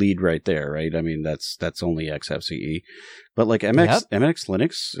 lead right there, right? I mean, that's only XFCE. But like MX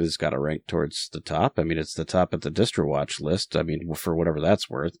Linux has got to rank towards the top. I mean, it's the top at the DistroWatch list. I mean, for whatever that's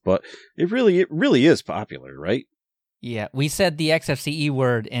worth, but it really is popular, right? Yeah, we said the XFCE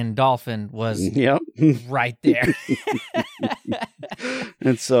word, and Dolphin was right there.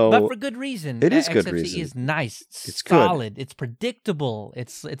 And so, but for good reason. It is XFCE good reason. Is nice. It's solid. Good. It's predictable.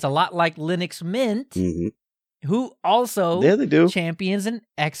 It's a lot like Linux Mint, who also they do. champions an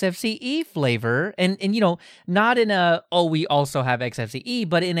XFCE flavor, and not in a we also have XFCE,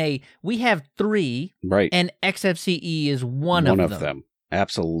 but in a we have 3, right? And XFCE is one of them.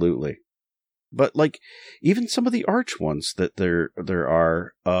 Absolutely. But like even some of the Arch ones that there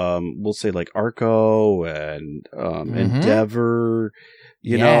are, we'll say like Arco and Endeavor,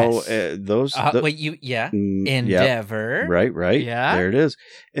 those. Endeavor, right, yeah, there it is.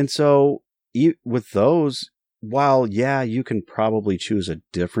 And so with those, while you can probably choose a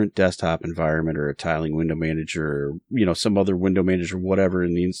different desktop environment or a tiling window manager, or some other window manager, whatever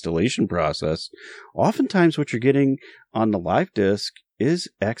in the installation process, oftentimes what you're getting on the live disk is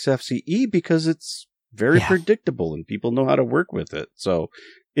XFCE because it's very predictable and people know how to work with it. So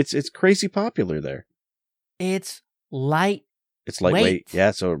it's crazy popular there. It's lightweight.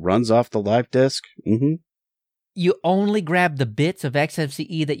 Yeah, so it runs off the live disk. Mm-hmm. You only grab the bits of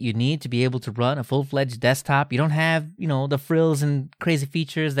XFCE that you need to be able to run a full-fledged desktop. You don't have, the frills and crazy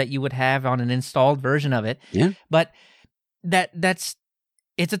features that you would have on an installed version of it. Yeah. But it's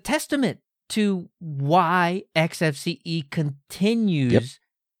a testament to why XFCE continues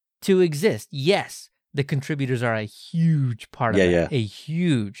to exist. Yes, the contributors are a huge part of that, a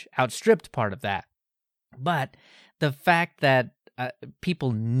huge, outstripped part of that. But the fact that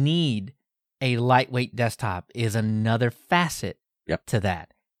people need a lightweight desktop is another facet to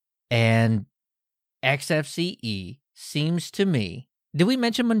that. And XFCE seems to me... Did we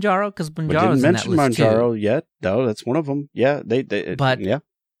mention Manjaro? Because Manjaro's in that list too. We didn't mention Manjaro yet. No, that's one of them. Yeah,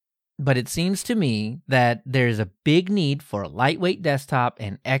 But it seems to me that there's a big need for a lightweight desktop,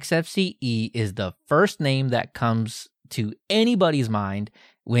 and XFCE is the first name that comes to anybody's mind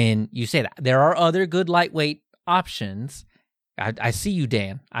when you say that. There are other good lightweight options. I see you,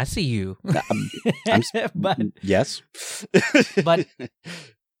 Dan. I see you. But yes. But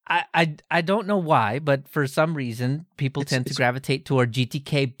I don't know why, but for some reason, people tend to gravitate toward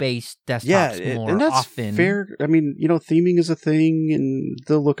GTK-based desktops more and that's often. Fair. I mean, theming is a thing, and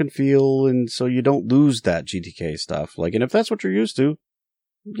the look and feel, and so you don't lose that GTK stuff. Like, and if that's what you're used to,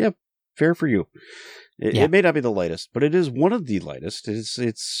 fair for you. It may not be the lightest, but it is one of the lightest.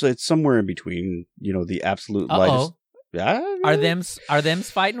 It's somewhere in between. The absolute lightest. Are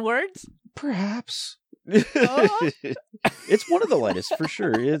them's fighting words? Perhaps. It's one of the lightest for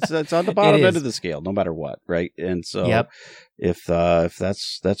sure. It's on the bottom end of the scale, no matter what, right? And so, if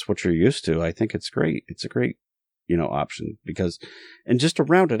that's what you're used to, I think it's great. It's a great, option because, and just to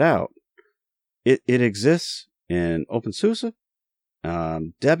round it out, it exists in OpenSUSE,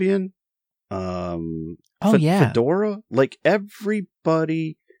 Debian, yeah, Fedora. Like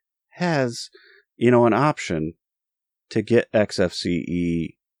everybody has, an option to get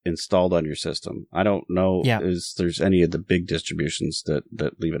XFCE installed on your system. I don't know if there's any of the big distributions that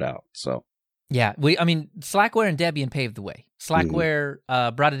leave it out. So yeah, Slackware and Debian paved the way. Slackware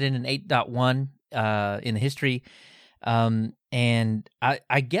brought it in 8.1 in the history, and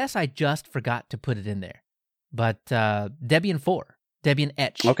I guess I just forgot to put it in there. But Debian 4, Debian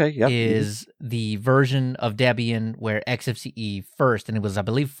Etch, is the version of Debian where XFCE first, and it was, I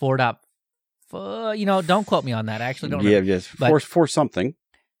believe, 4. Don't quote me on that. I actually don't remember. Yes, 4 something.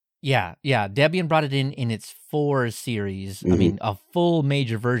 Yeah. Debian brought it in its 4 series. I mean, a full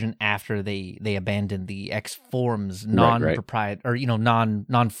major version after they abandoned the Xforms non-proprietary or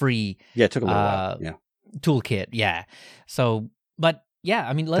non-free. Yeah, it took a little while. Yeah, toolkit. Yeah. So, but yeah,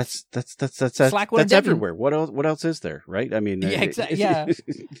 I mean, that's everywhere. What else is there, right? I mean,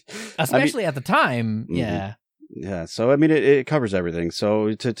 especially at the time. Yeah. Yeah, so I mean, it covers everything.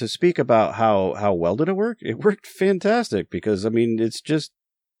 So to speak about how well did it work? It worked fantastic because I mean, it's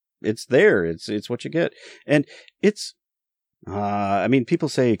there. It's what you get, and it's. I mean, people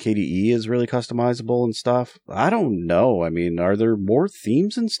say KDE is really customizable and stuff. I don't know. I mean, are there more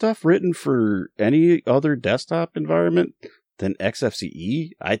themes and stuff written for any other desktop environment than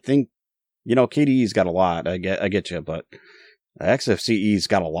XFCE? I think, KDE's got a lot. I get you, but XFCE's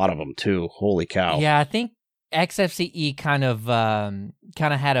got a lot of them too. Holy cow! Yeah, I think XFCE kind of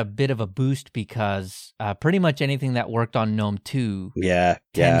had a bit of a boost because pretty much anything that worked on GNOME 2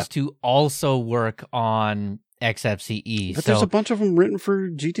 tends to also work on XFCE. But there's a bunch of them written for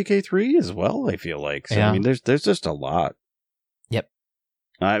GTK3 as well, I feel like. So, I mean, there's just a lot. Yep.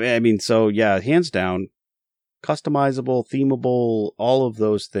 I mean, so yeah, hands down, customizable, themable, all of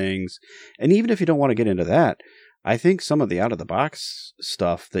those things. And even if you don't want to get into that, I think some of the out-of-the-box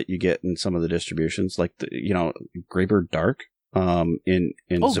stuff that you get in some of the distributions, like Graybird Dark, in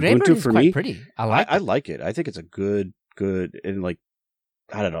Ubuntu for me, pretty. I like it. I think it's a good, and like,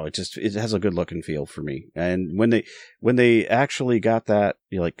 I don't know, it has a good look and feel for me. And when they actually got that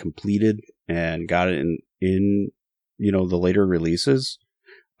completed and got it in the later releases,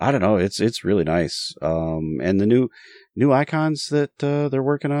 I don't know, it's really nice. And the new icons that they're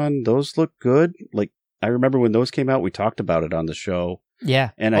working on, those look good. Like, I remember when those came out, we talked about it on the show. Yeah.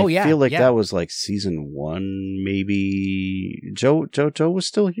 And I feel like that was like season 1, maybe. Joe was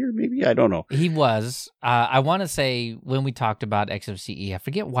still here, maybe? I don't know. He was. I want to say when we talked about XFCE, I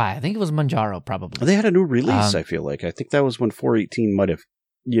forget why. I think it was Manjaro, probably. They had a new release, I feel like. I think that was when 4.18 might have,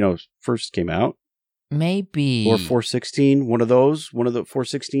 first came out. Maybe. Or 4.16, one of the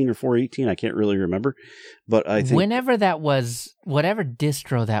 4.16 or 4.18, I can't really remember. But I think whenever that was, whatever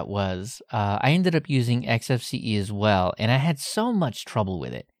distro that was, I ended up using XFCE as well, and I had so much trouble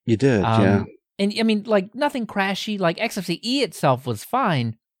with it. You did, yeah. And I mean, like, nothing crashy. Like, XFCE itself was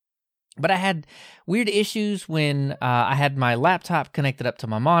fine, but I had weird issues when I had my laptop connected up to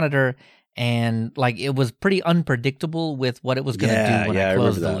my monitor, and like it was pretty unpredictable with what it was going to do when I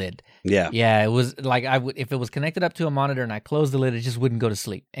closed the lid. Yeah, it was like if it was connected up to a monitor and I closed the lid, it just wouldn't go to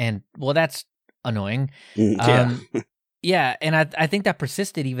sleep. And well, that's annoying. Yeah, and I think that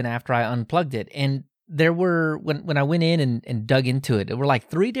persisted even after I unplugged it. And there were when I went in and dug into it, there were like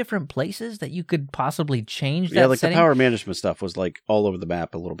 3 different places that you could possibly change that. Yeah, like setting. The power management stuff was like all over the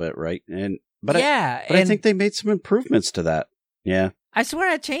map a little bit, right? But I think they made some improvements to that. Yeah. I swear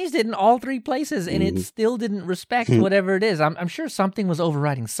I changed it in all 3 places, and it still didn't respect whatever it is. I'm sure something was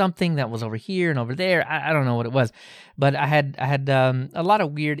overriding something that was over here and over there. I don't know what it was, but I had a lot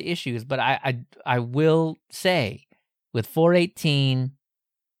of weird issues. But I will say, with 4.18,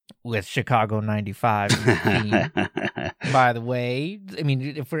 with Chicago 95, by the way, I mean,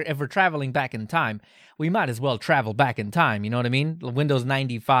 if we're traveling back in time, we might as well travel back in time. You know what I mean? Windows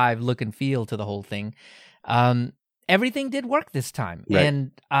 95 look and feel to the whole thing. Everything did work this time, right.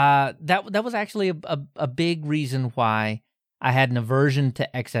 And that was actually a big reason why I had an aversion to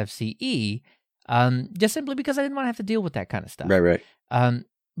XFCE, just simply because I didn't want to have to deal with that kind of stuff. Right.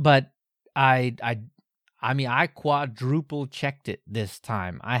 But I quadruple checked it this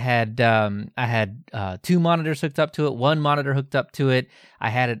time. I had 2 monitors hooked up to it, 1 monitor hooked up to it. I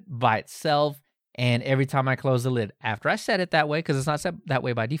had it by itself, and every time I closed the lid, after I set it that way, because it's not set that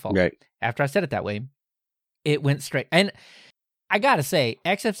way by default. Right. After I set it that way, it went straight. And I gotta say,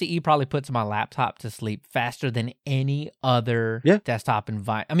 XFCE probably puts my laptop to sleep faster than any other desktop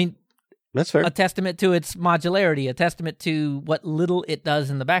environment. I mean, that's fair. A testament to its modularity, a testament to what little it does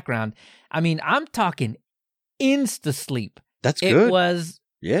in the background. I mean, I'm talking insta-sleep. That's good. It was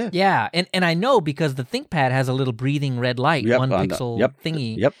Yeah, and I know because the ThinkPad has a little breathing red light, 1 pixel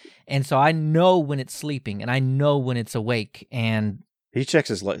thingy. Yep. And so I know when it's sleeping, and I know when it's awake, and he checks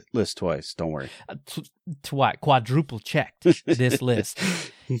his list twice. Don't worry. Quadruple checked this list.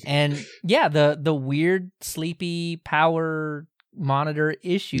 And yeah, the weird sleepy power monitor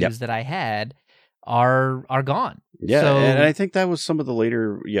issues that I had are gone. Yeah, so, and I think that was some of the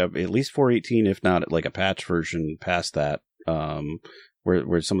later, at least 4.18, if not like a patch version past that,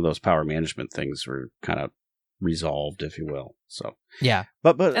 where some of those power management things were kind of resolved, if you will. So yeah,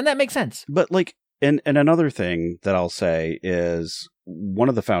 but and that makes sense. But like, and another thing that I'll say is one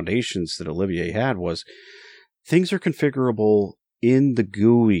of the foundations that Olivier had was things are configurable in the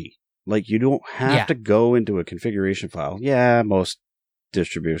GUI. Like you don't have to go into a configuration file. Yeah, most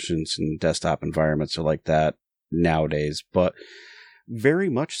distributions and desktop environments are like that nowadays, but very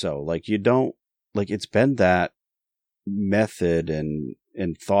much so. Like you don't, like it's been that method and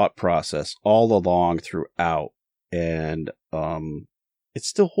thought process all along throughout, and it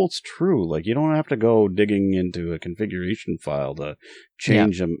still holds true. Like you don't have to go digging into a configuration file to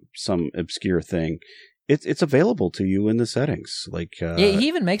change some obscure thing. It's available to you in the settings. Like he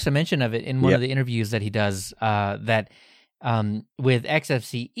even makes a mention of it in one of the interviews that he does. That with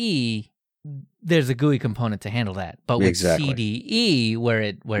XFCE, there's a GUI component to handle that, but with CDE, where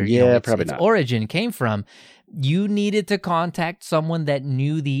its origin came from, you needed to contact someone that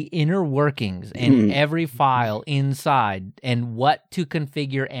knew the inner workings and every file inside and what to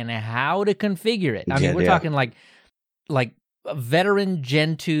configure and how to configure it. I mean, we're talking like a veteran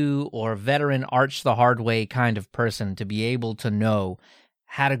Gen 2 or veteran Arch the Hard Way kind of person to be able to know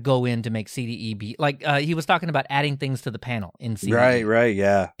how to go in to make CDE be like he was talking about adding things to the panel in CDE. Right,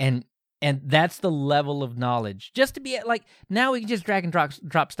 yeah. And that's the level of knowledge. Just to be like, now we can just drag and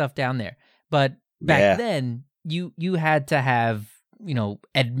drop stuff down there. But back then, you had to have,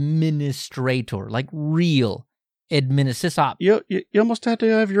 administrator, like real sysop. You almost had to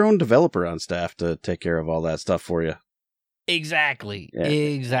have your own developer on staff to take care of all that stuff for you. Exactly.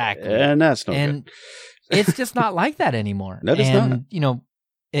 And that's no good. It's just not like that anymore. No, it's not.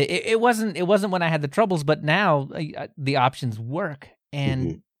 It wasn't when I had the troubles, but now the options work,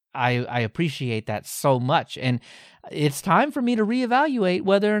 and I appreciate that so much. And it's time for me to reevaluate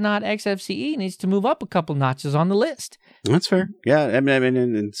whether or not XFCE needs to move up a couple notches on the list. That's fair. Yeah, I mean,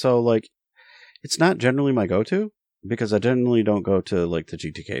 and so like, it's not generally my go-to because I generally don't go to like the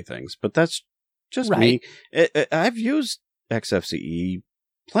GTK things, but that's just me. I've used XFCE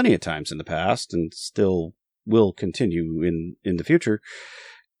plenty of times in the past and still will continue in the future.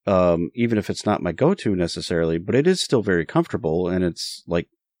 Even if it's not my go-to necessarily, but it is still very comfortable, and it's like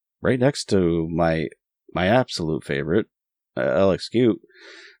right next to my absolute favorite, LXQt,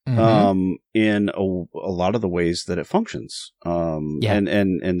 in a lot of the ways that it functions, and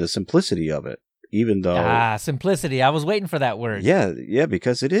the simplicity of it. Even though simplicity, I was waiting for that word. Yeah,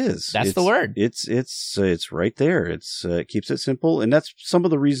 because it is. That's the word. It's right there. It keeps it simple, and that's some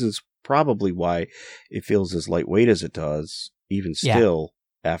of the reasons probably why it feels as lightweight as it does, even still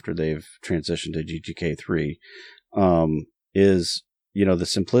after they've transitioned to GTK3. Is the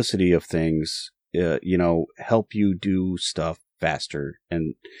simplicity of things. Help you do stuff faster,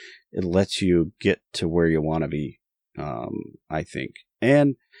 and it lets you get to where you want to be. I think,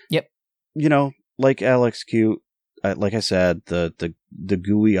 and like LXQt, like I said, the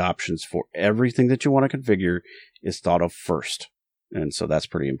GUI options for everything that you want to configure is thought of first, and so that's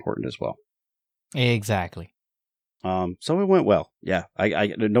pretty important as well. Exactly. So it went well. Yeah,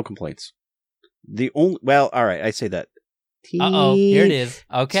 I no complaints. All right, I say that. Here it is.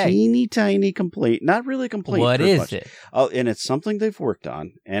 Okay. Teeny tiny complaint. Not really a complaint. What is it? Oh, and it's something they've worked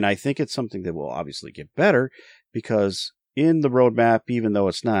on, and I think it's something that will obviously get better because in the roadmap, even though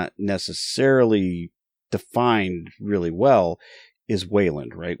it's not necessarily defined really well, is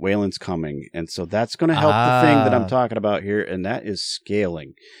Wayland, right? Wayland's coming, and so that's going to help the thing that I'm talking about here, and that is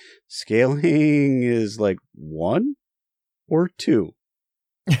scaling. Scaling is like 1 or 2.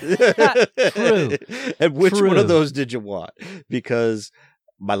 True. And which one of those did you want? Because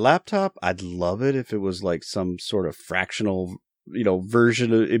my laptop, I'd love it if it was like some sort of fractional,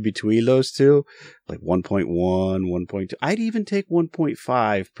 version in between those two, like 1.1, 1.2. I'd even take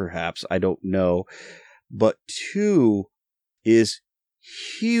 1.5, perhaps. I don't know. But 2 is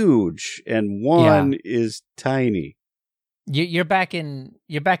huge, and 1 is tiny. You're back in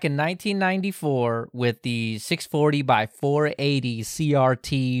 1994 with the 640 by 480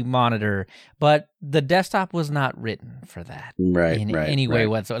 CRT monitor, but the desktop was not written for that in any way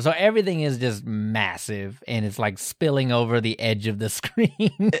whatsoever. So everything is just massive, and it's like spilling over the edge of the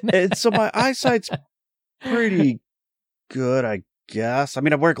screen. And so my eyesight's pretty good, I guess. I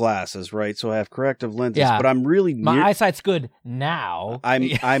mean, I wear glasses, right? So I have corrective lenses, but I'm really my eyesight's good now.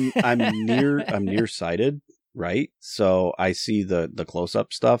 I'm nearsighted, right? So I see the close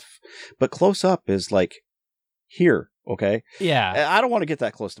up stuff, but close up is like here, okay? Yeah. I don't want to get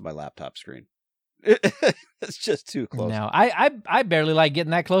that close to my laptop screen. It's just too close. No, I barely like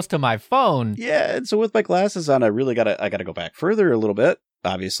getting that close to my phone. Yeah, and so with my glasses on, I gotta go back further a little bit,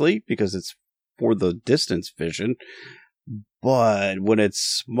 obviously, because it's for the distance vision. But when it's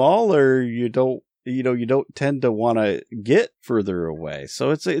smaller, you don't tend to want to get further away.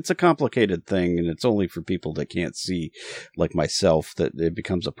 So it's a complicated thing, and it's only for people that can't see, like myself, that it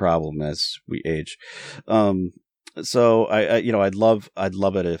becomes a problem as we age. So I'd love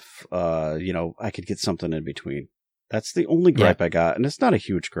it if I could get something in between. That's the only gripe I got, and it's not a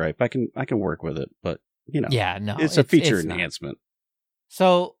huge gripe. I can work with it, but it's a feature enhancement.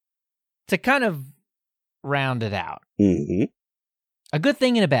 So to kind of round it out, a good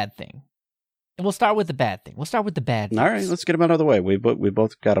thing and a bad thing. And we'll start with the bad thing. We'll start with the bad news. All right, let's get them out of the way. We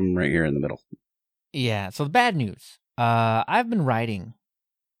both got them right here in the middle. Yeah. So the bad news. I've been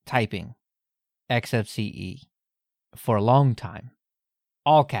typing XFCE for a long time.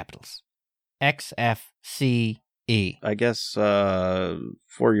 All capitals. XFCE. I guess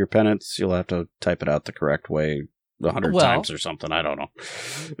for your penance, you'll have to type it out the correct way 100 times or something. I don't know.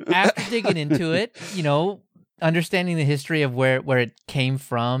 After digging into it, understanding the history of where it came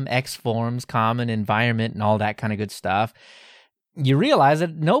from, X forms, common, environment, and all that kind of good stuff, you realize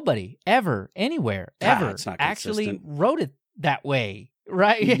that nobody ever, anywhere, ever actually wrote it that way,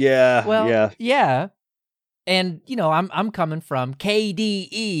 right? Yeah. Well, yeah. And, I'm coming from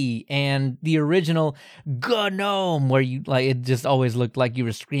KDE and the original GNOME, where it just always looked like you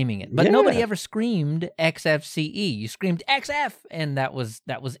were screaming it. But nobody ever screamed XFCE. You screamed XF, and that was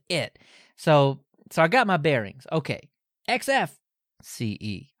it. So I got my bearings. Okay,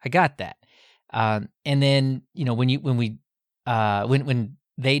 XFCE. I got that. And then, when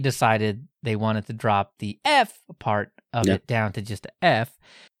they decided they wanted to drop the F part of it down to just a F,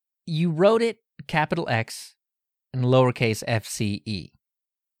 you wrote it capital X and lowercase FCE.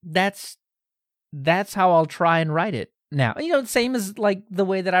 That's how I'll try and write it now. Same as like the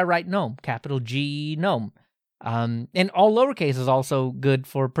way that I write GNOME, capital G GNOME. And all lowercase is also good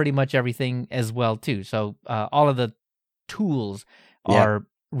for pretty much everything as well too. So all of the tools are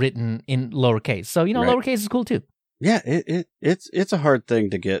written in lowercase. So lowercase is cool too. Yeah, it's a hard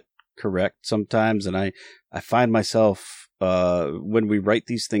thing to get correct sometimes, and I find myself when we write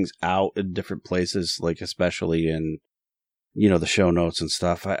these things out in different places, like especially in the show notes and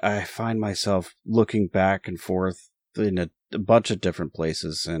stuff, I find myself looking back and forth in a bunch of different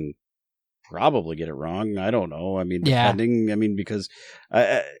places and probably get it wrong. I don't know. I mean, depending. I mean, because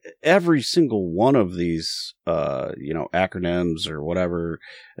every single one of these acronyms or whatever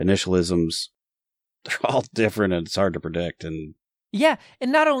initialisms, they're all different, and it's hard to predict. And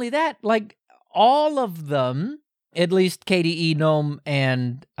and not only that, like all of them, at least KDE, GNOME,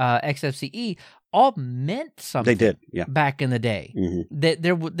 and XFCE, all meant something. They did, back in the day.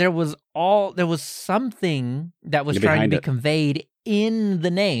 Mm-hmm. There was something that was trying to be conveyed in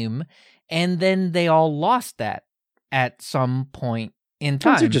the name, and then they all lost that at some point in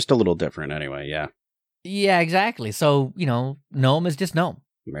time. They're just a little different, anyway. Yeah, exactly. So GNOME is just GNOME.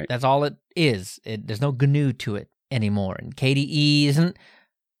 Right. That's all it is. There's no GNU to it anymore, and KDE isn't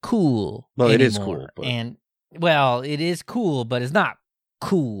cool. Well, anymore. It is cool, but... it is cool, but it's not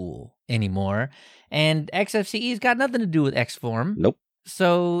cool anymore. And XFCE's got nothing to do with Xform. Nope.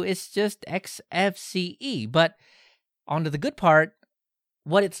 So it's just XFCE. But on to the good part,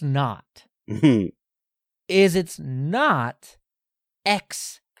 what it's not is it's not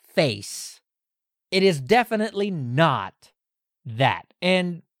Xface. It is definitely not that.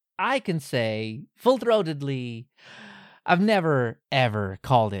 And I can say full-throatedly, I've never, ever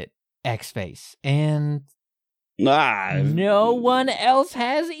called it Xface. And no one else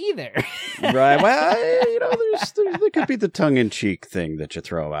has either. Right. Well, there could be the tongue-in-cheek thing that you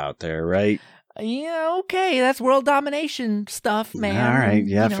throw out there, right? Yeah, okay. That's world domination stuff, man. All right.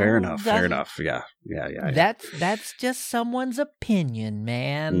 Yeah, fair enough. Fair enough. Yeah. That's just someone's opinion,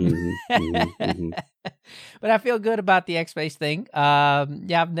 man. Mm-hmm. But I feel good about the Xface thing.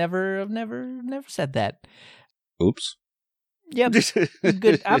 I've never said that. Oops. Yep.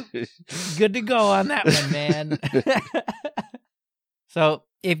 Good. I'm good to go on that one, man. So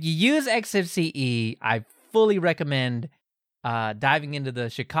if you use XFCE, I fully recommend diving into the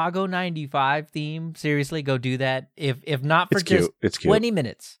Chicago 95 theme. Seriously, go do that. If not for it's 20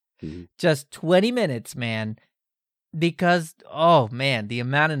 minutes. Mm-hmm. Just 20 minutes, man. Because, oh man, the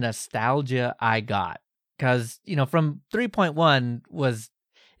amount of nostalgia I got because from 3.1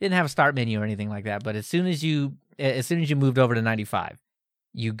 didn't have a start menu or anything like that. But as soon as you moved over to 95,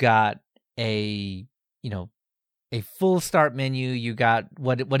 you got a full start menu. You got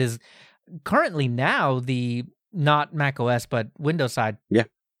what is currently now the not Mac OS but Windows side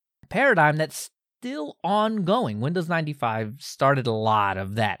paradigm that's still ongoing. Windows 95 started a lot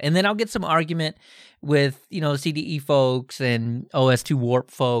of that. And then I'll get some argument with, CDE folks and OS2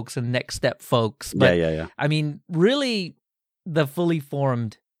 Warp folks and Next Step folks. But yeah. I mean, really, the fully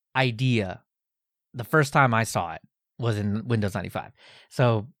formed idea, the first time I saw it was in Windows 95.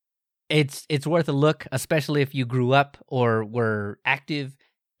 So it's worth a look, especially if you grew up or were active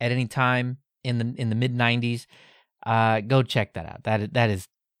at any time in the mid 90s. Go check that out.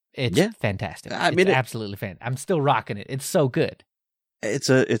 It's fantastic. It's absolutely fantastic. I'm still rocking it. It's so good. It's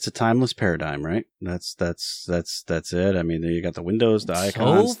a timeless paradigm, right? That's it. I mean, you got the windows, the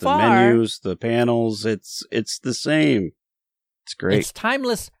icons, the menus, the panels. It's the same. It's great. It's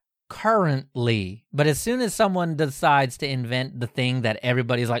timeless currently, but as soon as someone decides to invent the thing that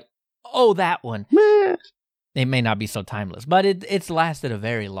everybody's like, oh, that one, it may not be so timeless, but it's lasted a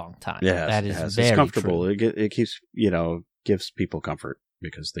very long time. Yeah, that is very it's comfortable. True. It keeps gives people comfort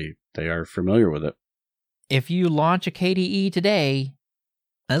because they are familiar with it. If you launch a KDE today,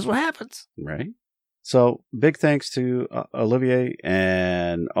 that's what happens. Right. So big thanks to Olivier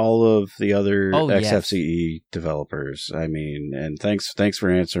and all of the other XFCE developers. I mean, and thanks for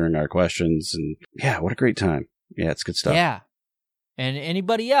answering our questions. And yeah, what a great time. Yeah, it's good stuff. Yeah. And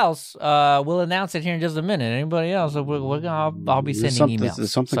anybody else, we'll announce it here in just a minute. Anybody else, I'll be sending emails.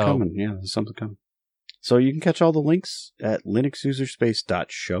 There's something coming. Yeah, there's something coming. So you can catch all the links at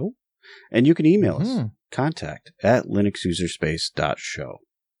linuxuserspace.show, and you can email us, contact@linuxuserspace.show.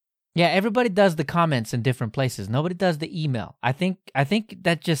 Yeah, everybody does the comments in different places. Nobody does the email. I think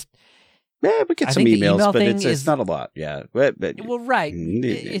that just... Yeah, we get some emails, but it's not a lot. Yeah. But well, right.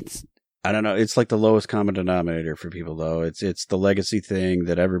 It's... I don't know. It's like the lowest common denominator for people, though. It's the legacy thing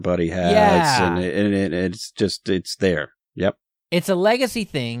that everybody has, and it's there. Yep. It's a legacy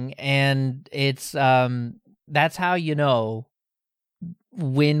thing, and it's that's how you know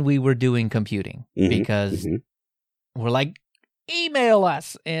when we were doing computing, because we're like, email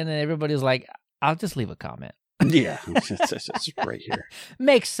us, and everybody's like, I'll just leave a comment. Yeah, it's right here.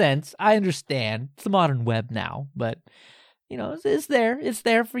 Makes sense. I understand. It's the modern web now, but it's there. It's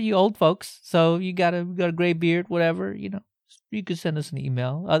there for you old folks. So you got a gray beard, whatever. You could send us an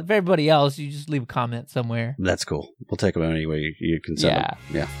email. For everybody else, you just leave a comment somewhere. That's cool. We'll take them any way you can send them.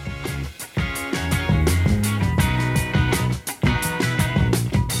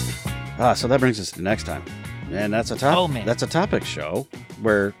 Yeah. So that brings us to next time. And that's a that's a topic show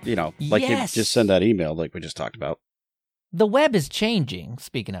where, you just send that email like we just talked about. The web is changing,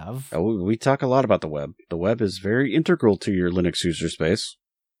 speaking of. Oh, we talk a lot about the web. The web is very integral to your Linux user space.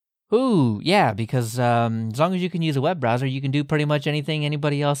 Ooh, yeah, because as long as you can use a web browser, you can do pretty much anything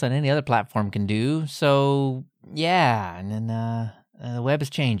anybody else on any other platform can do. So, yeah, and then the web is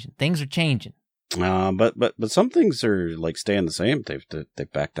changing. Things are changing. But some things are like staying the same. They've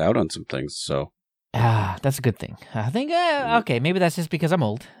backed out on some things, so. That's a good thing. I think, okay, maybe that's just because I'm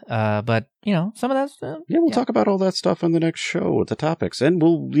old. But, some of that's... we'll talk about all that stuff on the next show with the topics. And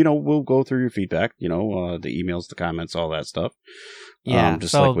we'll go through your feedback, the emails, the comments, all that stuff. Yeah,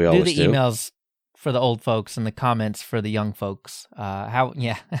 just so like we always do the emails for the old folks and the comments for the young folks.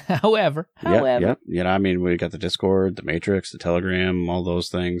 However. Yeah. I mean, we got the Discord, the Matrix, the Telegram, all those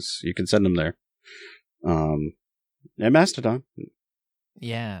things. You can send them there. And Mastodon.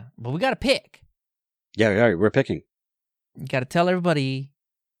 Yeah, but we got to pick. Yeah, we're picking. You got to tell everybody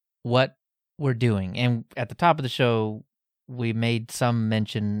what we're doing. And at the top of the show, we made some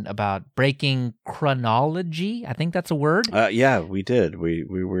mention about breaking chronology. I think that's a word. Yeah, we did. We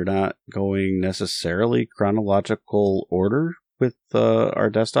were not going necessarily chronological order with our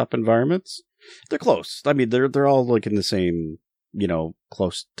desktop environments. They're close. I mean, they're all like in the same,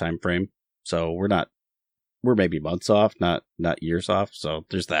 close time frame. So we're maybe months off, not years off. So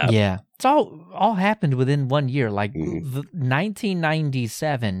there's that. Yeah. It's all happened within 1 year. Like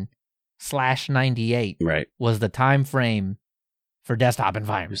 1997/98 right. was the time frame for desktop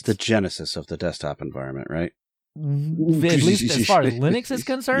environments. It's the genesis of the desktop environment, right? At least as far as Linux is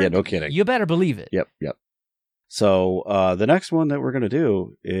concerned. Yeah, no kidding. You better believe it. Yep. So the next one that we're going to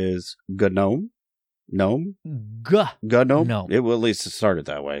do is GNOME. GNOME? GNOME? No. It will at least start it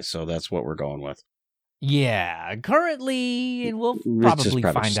that way. So that's what we're going with. Yeah, currently, and we'll probably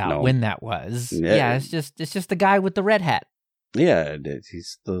find out when that was. Yeah, it's just the guy with the red hat. Yeah,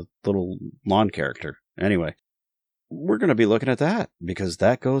 he's the little lawn character. Anyway, we're going to be looking at that because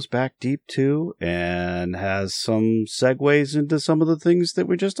that goes back deep too and has some segues into some of the things that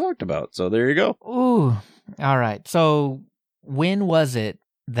we just talked about. So there you go. Ooh. All right. So when was it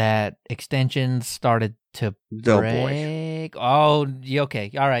that extensions started to break? Oh,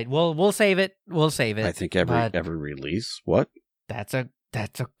 okay. All right. We'll save it. We'll save it. I think every release. What? That's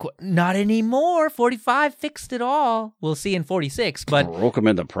not anymore. 45 fixed it all. We'll see in 46, but broke them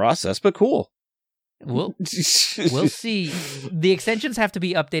in the process, but cool. We'll see. The extensions have to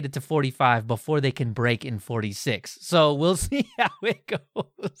be updated to 45 before they can break in 46. So we'll see how it goes.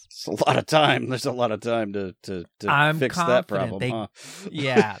 It's a lot of time. There's a lot of time to fix that problem.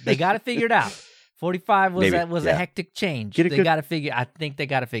 Yeah, they got it figured out. 45 was a hectic change. I think they got to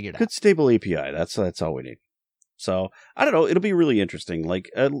figure it out. Good stable API. That's all we need. So I don't know. It'll be really interesting.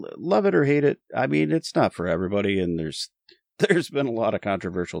 Like, love it or hate it. I mean, it's not for everybody, and there's been a lot of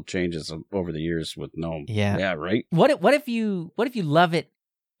controversial changes over the years with GNOME. Yeah, right. What if you love it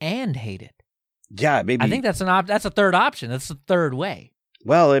and hate it? Yeah, maybe. I think that's a third option. That's the third way.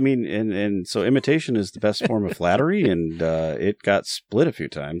 Well, I mean, and so imitation is the best form of flattery, and it got split a few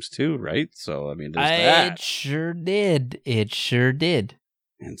times too, right? So I mean, there's that. It sure did.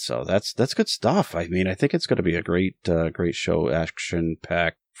 And so that's good stuff. I mean, I think it's going to be a great show,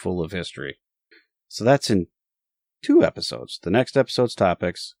 action-packed, full of history. So that's in 2 episodes. The next episode's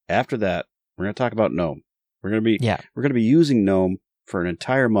topics. After that, we're going to talk about GNOME. We're going to be using GNOME for an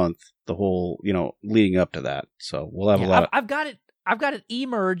entire month, the whole, leading up to that. So we'll have a lot. I've got it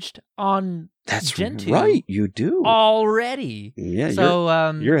emerged on Gentoo. Right, you do already. Yeah,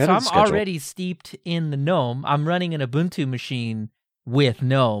 so you're ahead of the schedule. I'm already steeped in the GNOME. I'm running an Ubuntu machine with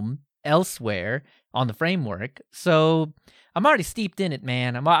GNOME elsewhere on the framework. So I'm already steeped in it,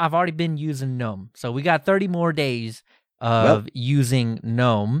 man. I've already been using GNOME. So we got 30 more days of using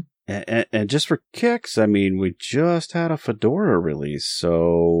GNOME. And just for kicks, I mean, we just had a Fedora release,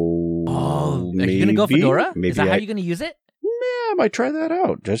 so are you going to go Fedora? Is that how you're going to use it? Yeah, I might try that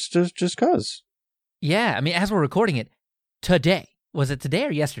out, just cause. Yeah, I mean, as we're recording it, today. Was it today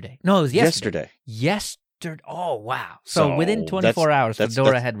or yesterday? No, it was yesterday. Yesterday. Oh, wow. So within 24 hours,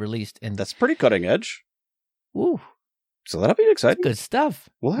 Fedora had released. And that's pretty cutting edge. Ooh. So that'll be exciting. Good stuff.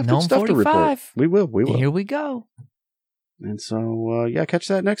 We'll have good stuff to report. We will. Here we go. And so, catch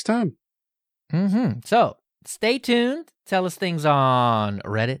that next time. Mm-hmm. So stay tuned. Tell us things on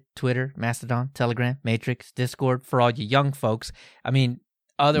Reddit, Twitter, Mastodon, Telegram, Matrix, Discord for all you young folks. I mean,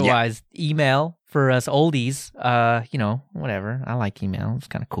 otherwise, email for us oldies. Whatever. I like email. It's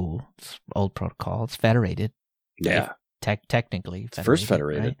kind of cool. It's old protocol. It's federated. Yeah. Technically. It's first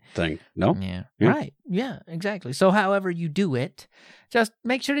federated thing. No? Yeah. Right. Yeah, exactly. So however you do it, just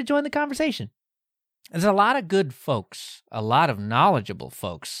make sure to join the conversation. There's a lot of good folks, a lot of knowledgeable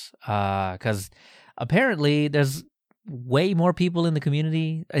folks, because apparently there's way more people in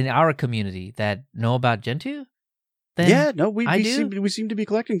our community that know about Gentoo than we seem to be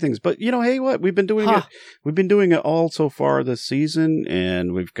collecting things. But hey, what we've been doing it. We've been doing it all so far this season,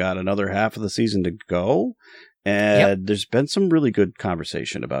 and we've got another half of the season to go. And there's been some really good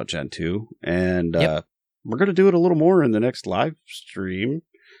conversation about Gentoo, and we're going to do it a little more in the next live stream.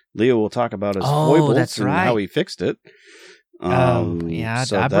 Leo will talk about his foibles and how he fixed it. I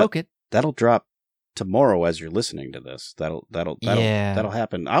broke it. That'll drop tomorrow as you're listening to this. That'll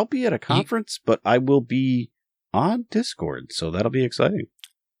happen. I'll be at a conference, but I will be on Discord, so that'll be exciting.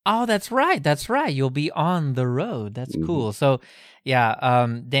 Oh, that's right. You'll be on the road. That's cool. So,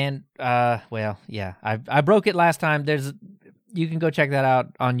 Dan. I broke it last time. You can go check that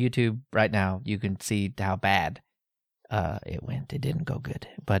out on YouTube right now. You can see how bad it went. It didn't go good,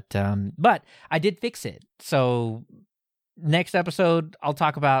 but I did fix it. So next episode, I'll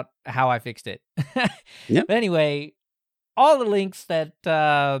talk about how I fixed it. But anyway, all the links that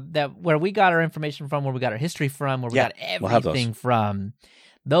where we got our information from, where we got our history from, where we got everything from.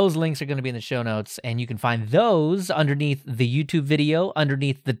 Those links are going to be in the show notes, and you can find those underneath the YouTube video,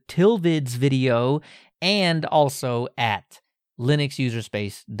 underneath the Tilvids video, and also at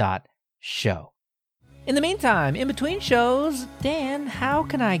linuxuserspace.show. In the meantime, in between shows, Dan, how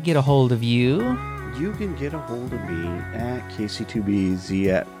can I get a hold of you? You can get a hold of me at KC2BZ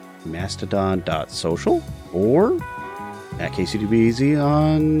at mastodon.social or at KC2BZ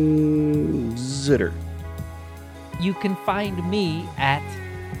on Zitter. You can find me at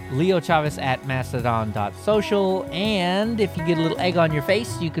Leo Chavez at mastodon.social, and if you get a little egg on your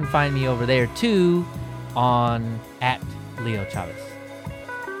face, you can find me over there too on at Leo Chavez.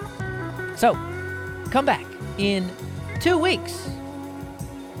 So, come back in 2 weeks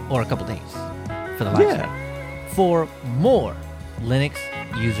or a couple days for the live stream for more Linux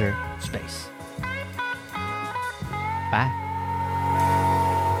User Space. Bye.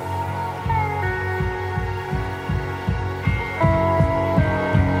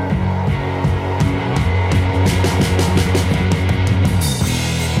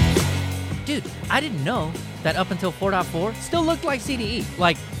 Dude, I didn't know that up until 4.4 still looked like CDE,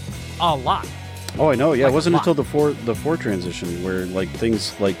 like a lot. Oh, I know. Yeah, like it wasn't until the 4 transition where like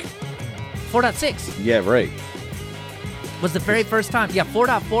things like 4.6. Yeah, right. Was the very first time. Yeah,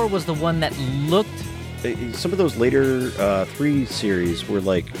 4.4 was the one that looked. Some of those later 3 series were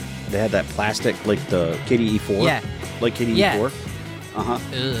like they had that plastic, like the KDE 4. Yeah, like KDE 4.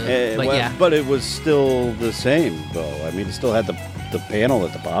 But it was still the same though. I mean, it still had the panel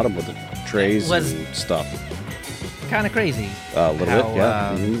at the bottom with the trays and stuff. Kind of crazy. A little bit,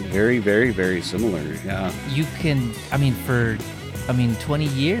 yeah. Very, very, very similar. Yeah. You can, for 20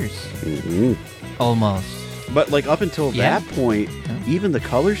 years, almost. But like up until that point, even the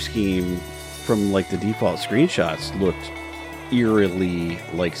color scheme from like the default screenshots looked eerily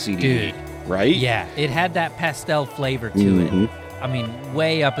like CD, right? Yeah, it had that pastel flavor to it.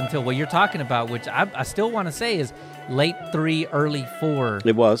 Way up until what you're talking about, which I still want to say is late 3, early 4.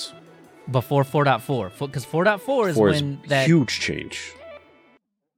 It was. Before 4.4, because 4.4 is when that huge change.